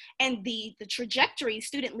students, and the trajectory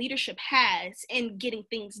student leadership has in getting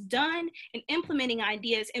things done and implementing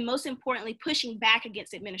ideas, and most importantly, pushing back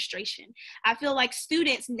against administration. I feel like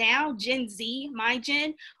students now, Gen Z, my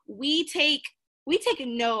gen, we take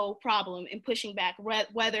no problem in pushing back,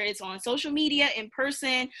 whether it's on social media, in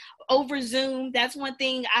person, over Zoom. That's one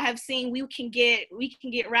thing I have seen. We can get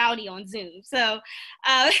rowdy on Zoom. So,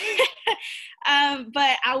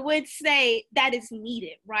 but I would say that is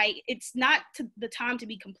needed, right? It's not the time to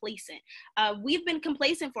be complacent. We've been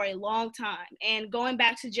complacent for a long time, and going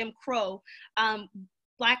back to Jim Crow,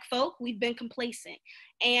 Black folk, we've been complacent.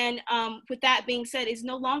 And with that being said, it's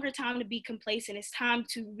no longer time to be complacent. It's time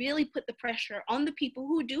to really put the pressure on the people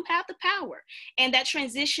who do have the power. And that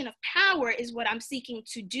transition of power is what I'm seeking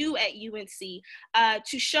to do at UNC,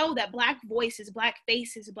 to show that Black voices, Black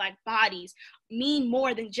faces, Black bodies mean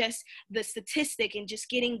more than just the statistic and just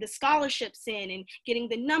getting the scholarships in and getting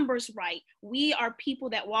the numbers right. We are people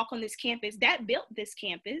that walk on this campus, that built this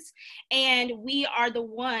campus, and we are the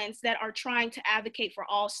ones that are trying to advocate for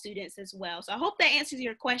all students as well. So I hope that answers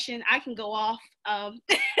your question. I can go off I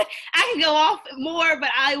can go off more,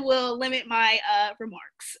 but I will limit my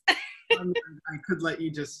remarks. I could let you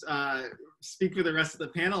just speak for the rest of the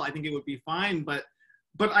panel. I think it would be fine, but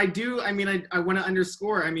but I want to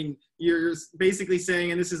underscore, you're basically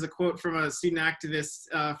saying, and this is a quote from a student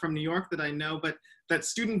activist from New York that I know, but that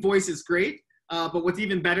student voice is great, but what's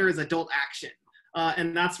even better is adult action.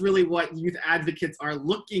 And that's really what youth advocates are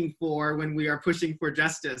looking for when we are pushing for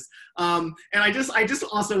justice. And I just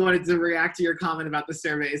also wanted to react to your comment about the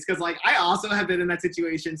surveys, because like I also have been in that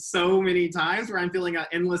situation so many times where I'm filling out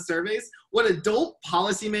endless surveys. What adult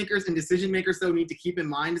policymakers and decision makers though need to keep in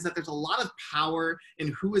mind is that there's a lot of power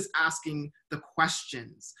in who is asking the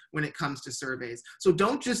questions when it comes to surveys. So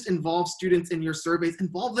don't just involve students in your surveys,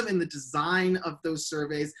 involve them in the design of those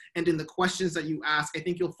surveys and in the questions that you ask. I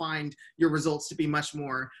think you'll find your results to be much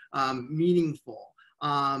more meaningful.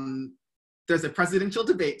 There's a presidential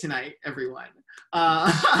debate tonight, everyone.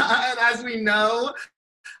 And as we know,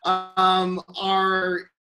 our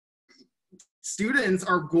students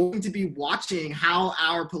are going to be watching how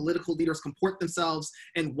our political leaders comport themselves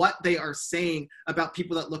and what they are saying about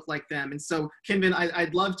people that look like them. And so, Kinvin,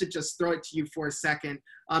 I'd love to just throw it to you for a second.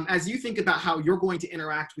 As you think about how you're going to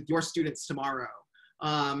interact with your students tomorrow,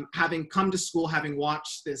 having come to school, having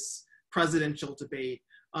watched this presidential debate,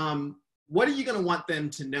 what are you going to want them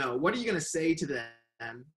to know? What are you going to say to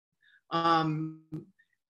them?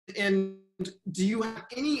 And do you have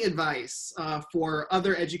any advice for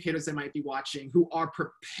other educators that might be watching who are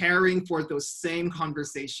preparing for those same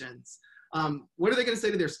conversations? What are they going to say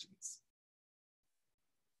to their students?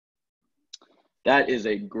 That is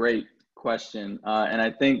a great question. And I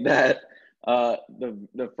think that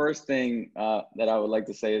the first thing that I would like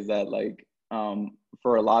to say is that like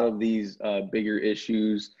for a lot of these bigger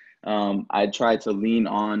issues, I try to lean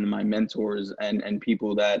on my mentors and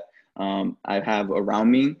people that I have around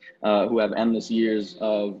me who have endless years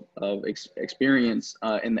of experience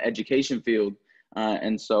in the education field.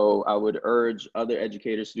 And so I would urge other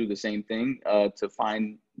educators to do the same thing, to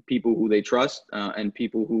find people who they trust and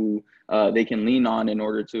people who they can lean on in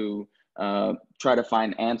order to try to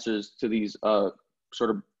find answers to these sort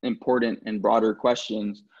of important and broader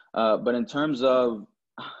questions. But in terms of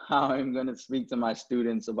how I'm going to speak to my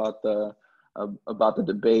students about the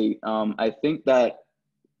debate, I think that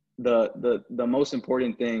the most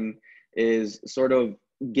important thing is sort of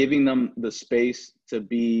giving them the space to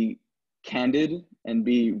be candid and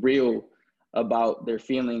be real about their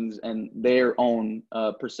feelings and their own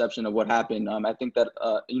perception of what happened. I think that,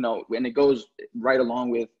 and it goes right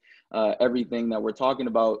along with everything that we're talking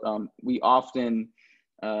about. We often,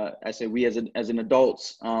 we as an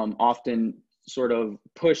adults often sort of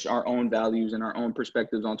push our own values and our own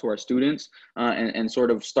perspectives onto our students and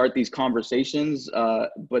sort of start these conversations,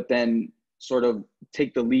 but then sort of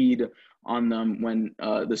take the lead on them when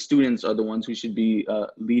the students are the ones who should be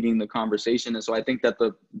leading the conversation. And so I think that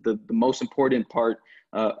the most important part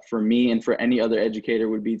for me and for any other educator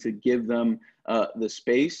would be to give them the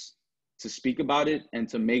space to speak about it and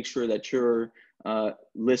to make sure that you're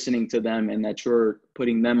listening to them and that you're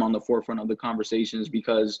putting them on the forefront of the conversations,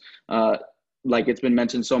 because like it's been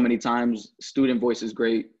mentioned so many times, student voice is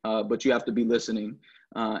great, but you have to be listening.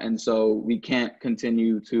 And so we can't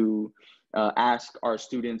continue to ask our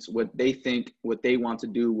students what they think, what they want to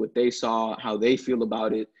do, what they saw, how they feel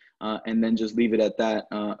about it, and then just leave it at that.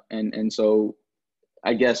 And so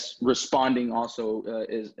I guess responding also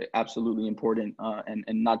is absolutely important, and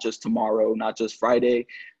not just tomorrow, not just Friday,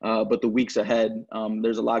 but the weeks ahead.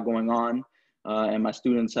 There's a lot going on. And my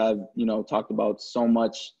students have,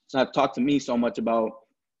 talked to me so much about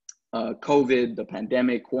COVID, the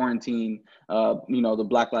pandemic, quarantine, the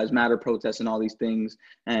Black Lives Matter protests and all these things.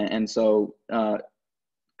 And so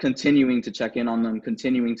continuing to check in on them,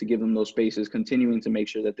 continuing to give them those spaces, continuing to make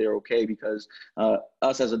sure that they're okay, because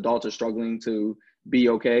us as adults are struggling to be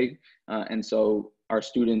okay. And so our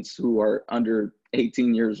students who are under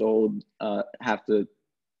 18 years old have to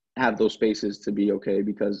have those spaces to be okay,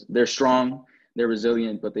 because they're strong, they're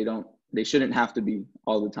resilient, but they shouldn't have to be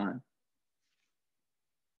all the time.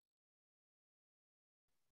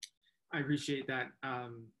 I appreciate that,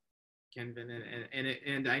 Kenvin,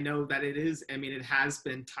 and I know that it has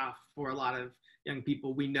been tough for a lot of young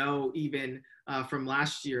people. We know even from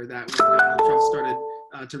last year that when Donald Trump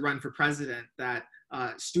started to run for president, that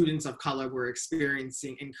students of color were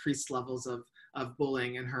experiencing increased levels of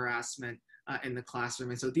bullying and harassment in the classroom.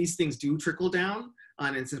 And so these things do trickle down,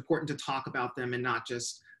 and it's important to talk about them and not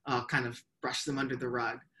just kind of brush them under the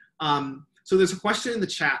rug. So there's a question in the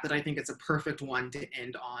chat that I think it's a perfect one to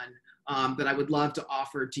end on, that I would love to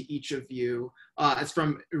offer to each of you. It's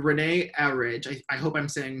from Renee Elridge. I hope I'm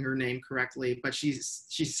saying her name correctly, but she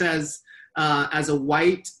says, as a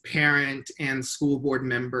white parent and school board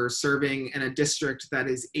member serving in a district that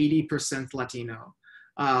is 80% Latino,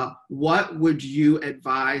 what would you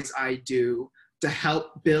advise I do to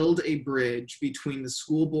help build a bridge between the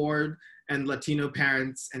school board and Latino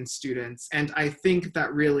parents and students? And I think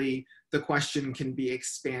that really the question can be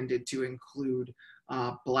expanded to include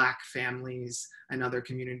Black families and other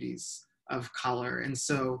communities of color. And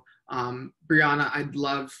so, Brianna, I'd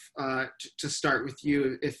love to start with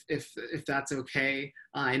you, if that's okay.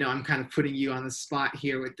 I know I'm kind of putting you on the spot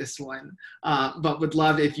here with this one, but would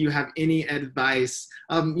love if you have any advice,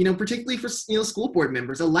 particularly for school board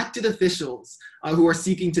members, elected officials who are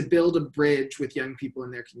seeking to build a bridge with young people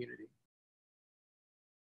in their community.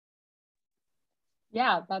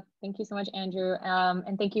 Yeah, thank you so much, Andrew.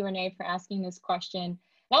 And thank you, Renee, for asking this question.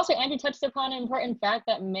 And also, Andrew touched upon an important fact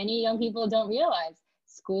that many young people don't realize.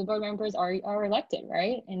 School board members are elected,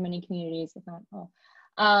 right? In many communities, if not all.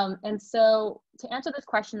 And so to answer this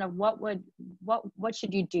question of what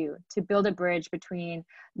should you do to build a bridge between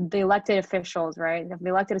the elected officials, right? The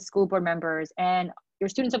elected school board members and your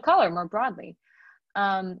students of color more broadly.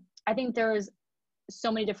 I think there's so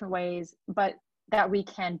many different ways, but that we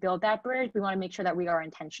can build that bridge, we want to make sure that we are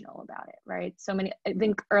intentional about it, right? I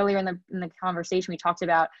think earlier in the conversation, we talked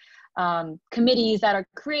about committees that are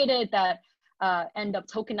created that end up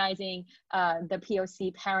tokenizing the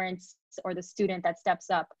POC parents or the student that steps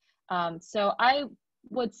up. So I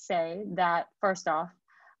would say that first off,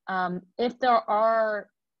 if there are,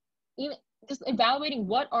 even just evaluating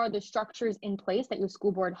what are the structures in place that your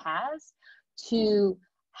school board has to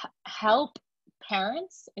help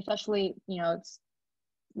parents, especially,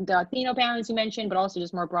 the Latino parents you mentioned, but also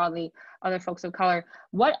just more broadly, other folks of color.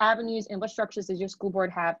 What avenues and what structures does your school board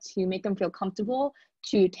have to make them feel comfortable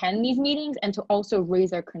to attend these meetings and to also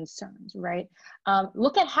raise their concerns, right?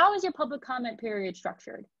 Look at how is your public comment period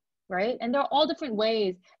structured, right? And there are all different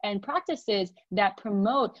ways and practices that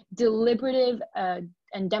promote deliberative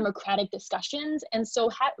and democratic discussions. And so,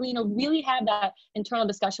 really have that internal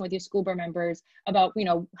discussion with your school board members about,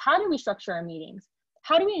 how do we structure our meetings?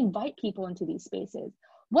 How do we invite people into these spaces?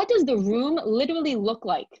 What does the room literally look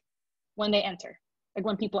like when they enter, like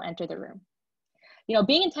when people enter the room?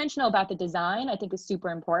 Being intentional about the design, I think, is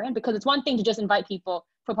super important, because it's one thing to just invite people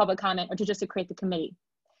for public comment or to just to create the committee,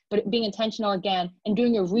 but being intentional again and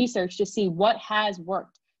doing your research to see what has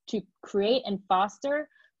worked to create and foster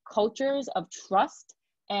cultures of trust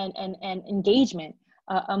and engagement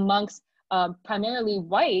amongst primarily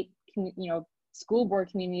white, school board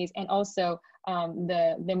communities, and also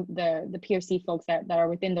the POC folks that are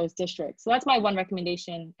within those districts. So that's my one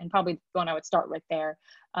recommendation, and probably the one I would start with there.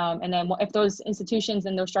 And then if those institutions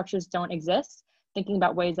and those structures don't exist, thinking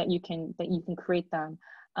about ways that you can create them.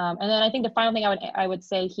 And then I think the final thing I would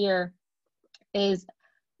say here is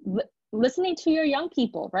listening to your young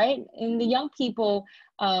people, right? And the young people,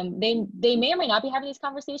 they may or may not be having these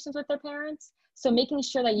conversations with their parents. So making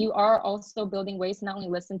sure that you are also building ways to not only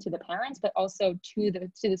listen to the parents, but also to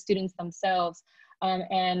the students themselves.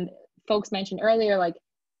 And folks mentioned earlier, like,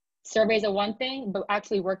 surveys are one thing, but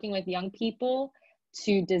actually working with young people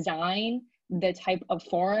to design the type of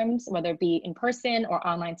forums, whether it be in person or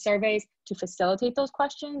online surveys, to facilitate those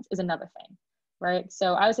questions is another thing, right?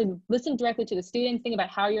 So I would say listen directly to the students, think about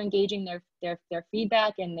how you're engaging their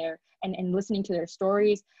feedback and listening to their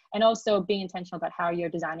stories, and also being intentional about how you're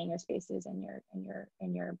designing your spaces and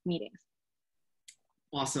your meetings.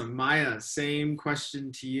 Awesome. Maya, same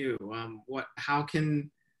question to you. How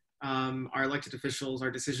can our elected officials,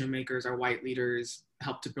 our decision makers, our white leaders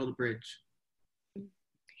help to build a bridge?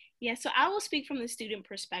 Yeah, so I will speak from the student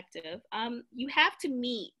perspective. You have to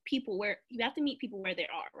meet people where they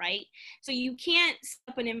are, right? So you can't set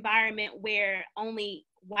up an environment where only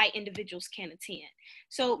white individuals can attend.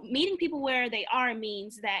 So meeting people where they are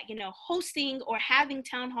means that, hosting or having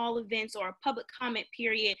town hall events or a public comment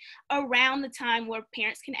period around the time where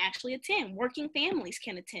parents can actually attend, working families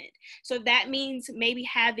can attend. So that means maybe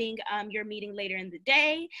having your meeting later in the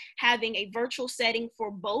day, having a virtual setting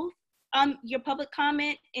for both your public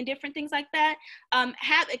comment and different things like that,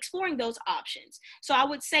 exploring those options. So I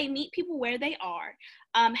would say meet people where they are,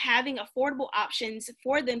 having affordable options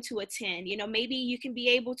for them to attend. Maybe you can be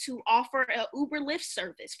able to offer an Uber Lyft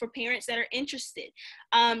service for parents that are interested.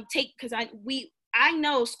 Because I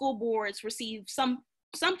know school boards receive some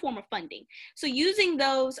form of funding. So using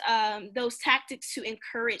those tactics to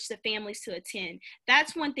encourage the families to attend.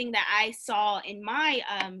 That's one thing that I saw in my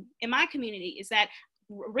community, is that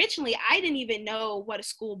originally, I didn't even know what a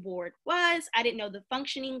school board was. I didn't know the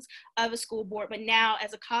functionings of a school board, but now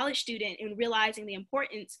as a college student and realizing the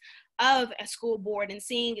importance of a school board and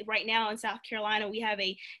seeing right now in South Carolina, we have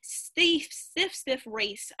a stiff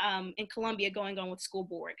race in Columbia going on with school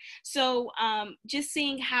board. So just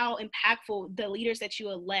seeing how impactful the leaders that you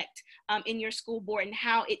elect in your school board and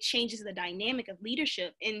how it changes the dynamic of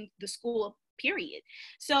leadership in the school period.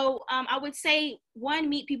 So I would say, one,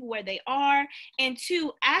 meet people where they are, and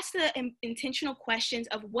two, ask the intentional questions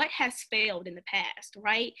of what has failed in the past,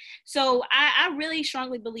 right? So I really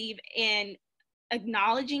strongly believe in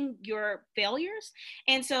acknowledging your failures.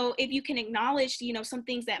 And so if you can acknowledge, some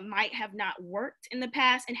things that might have not worked in the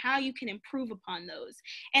past and how you can improve upon those.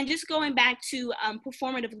 And just going back to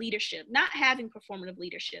performative leadership, not having performative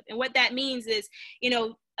leadership. And what that means is,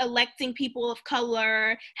 electing people of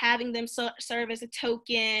color, having them serve as a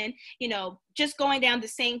token, just going down the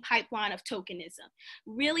same pipeline of tokenism.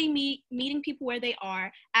 Really meeting people where they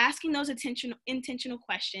are, asking those intentional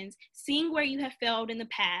questions, seeing where you have failed in the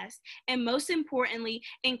past, and most importantly,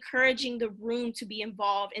 encouraging the room to be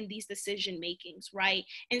involved in these decision makings, right?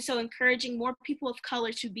 And so encouraging more people of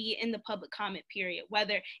color to be in the public comment period,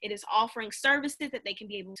 whether it is offering services that they can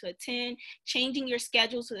be able to attend, changing your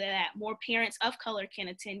schedule so that more parents of color can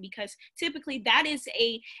attend, because typically that is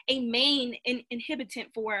a main inhibitant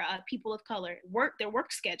for people of color, their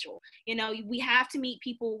work schedule. We have to meet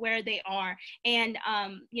people where they are, and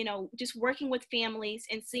just working with families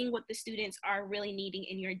and seeing what the students are really needing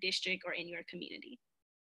in your district or in your community.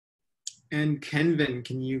 And Kenvin,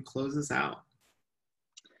 can you close us out?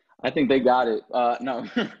 I think they got it. No,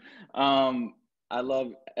 I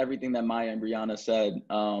love everything that Maya and Brianna said.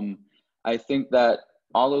 I think that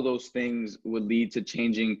all of those things would lead to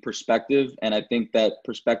changing perspective. And I think that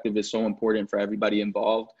perspective is so important for everybody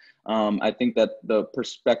involved. I think that the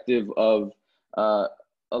perspective of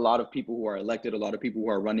a lot of people who are elected, a lot of people who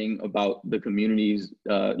are running about the communities,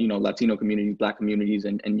 Latino communities, Black communities,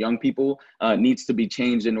 and young people needs to be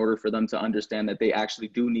changed in order for them to understand that they actually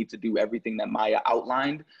do need to do everything that Maya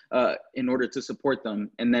outlined in order to support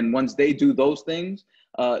them. And then once they do those things,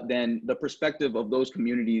 then the perspective of those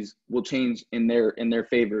communities will change in their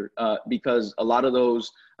favor, because a lot of those,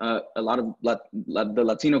 the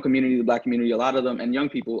Latino community, the Black community, a lot of them, and young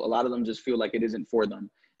people, a lot of them just feel like it isn't for them.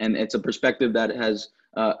 And it's a perspective that has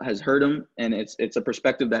hurt them, and it's a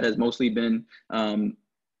perspective that has mostly been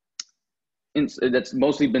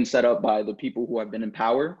set up by the people who have been in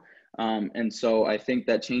power. And so I think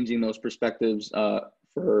that changing those perspectives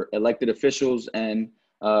for elected officials and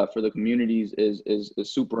for the communities is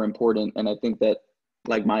super important. And I think that,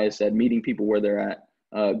 like Maya said, meeting people where they're at,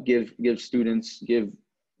 give students, give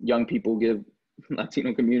young people, give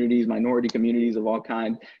Latino communities, minority communities of all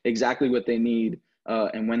kinds, exactly what they need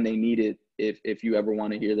and when they need it, if you ever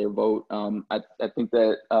want to hear their vote. I think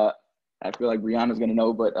that I feel like Brianna's going to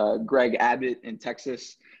know, but Greg Abbott in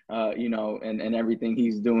Texas, and everything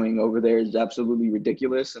he's doing over there is absolutely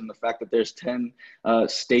ridiculous. And the fact that there's 10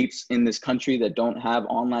 states in this country that don't have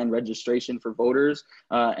online registration for voters,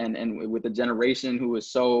 and with a generation who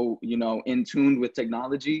is so, in tune with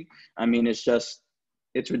technology, I mean, it's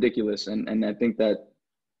ridiculous. And I think that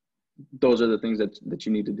those are the things that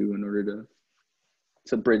you need to do in order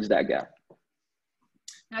to bridge that gap.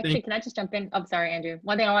 Actually, can I just jump in? I'm sorry, Andrew.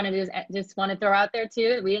 One thing I want to do is just want to throw out there too,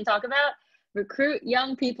 that we didn't talk about: recruit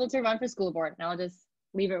young people to run for school board. And I'll just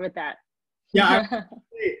leave it with that. Yeah,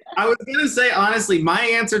 I was going to say, honestly, my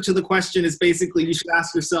answer to the question is basically you should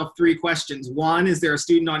ask yourself 3 questions. 1, is there a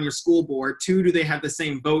student on your school board? 2, do they have the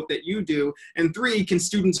same vote that you do? And 3, can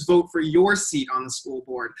students vote for your seat on the school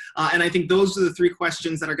board? And I think those are the 3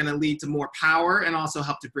 questions that are going to lead to more power and also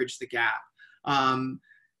help to bridge the gap.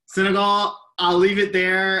 Senegal, I'll leave it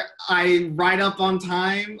there. I right up on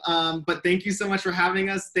time, but thank you so much for having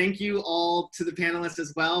us. Thank you all to the panelists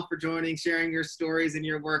as well for joining, sharing your stories and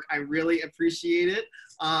your work. I really appreciate it.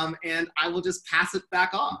 And I will just pass it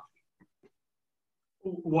back off.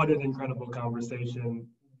 What an incredible conversation.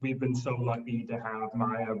 We've been so lucky to have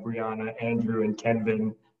Maya, Brianna, Andrew, and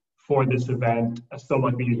Kenvin for this event. I'm so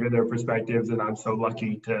lucky to hear their perspectives, and I'm so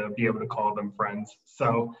lucky to be able to call them friends.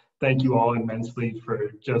 So thank you all immensely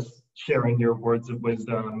for just sharing your words of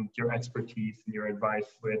wisdom, your expertise, and your advice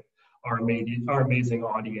with our amazing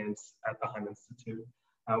audience at the Hunt Institute.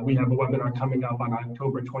 We have a webinar coming up on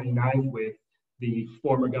October 29th with the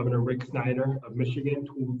former Governor Rick Snyder of Michigan,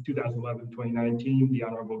 2011-2019, the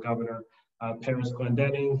Honorable Governor Paris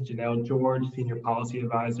Glendening, Janelle George, Senior Policy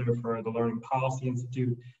Advisor for the Learning Policy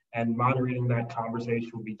Institute, and moderating that conversation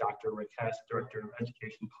will be Dr. Rick Hess, Director of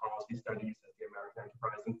Education Policy Studies at the American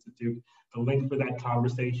Enterprise Institute. The link for that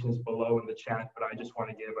conversation is below in the chat, but I just want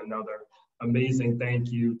to give another amazing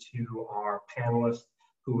thank you to our panelists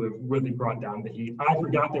who have really brought down the heat. I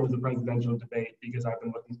forgot there was a presidential debate because I've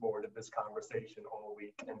been looking forward to this conversation all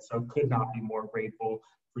week, and so could not be more grateful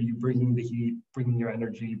for you bringing the heat, bringing your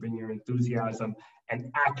energy, bringing your enthusiasm, and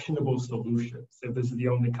actionable solutions. If this is the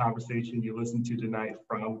only conversation you listen to tonight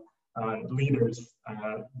from leaders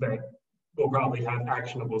that will probably have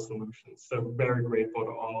actionable solutions. So very grateful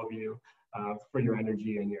to all of you for your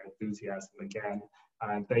energy and your enthusiasm again.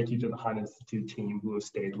 And thank you to the Hunt Institute team who have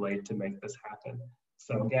stayed late to make this happen.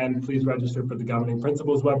 So again, please register for the Governing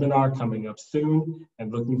Principles webinar coming up soon,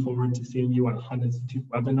 and looking forward to seeing you on Hunt Institute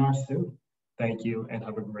webinar soon. Thank you and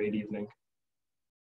have a great evening.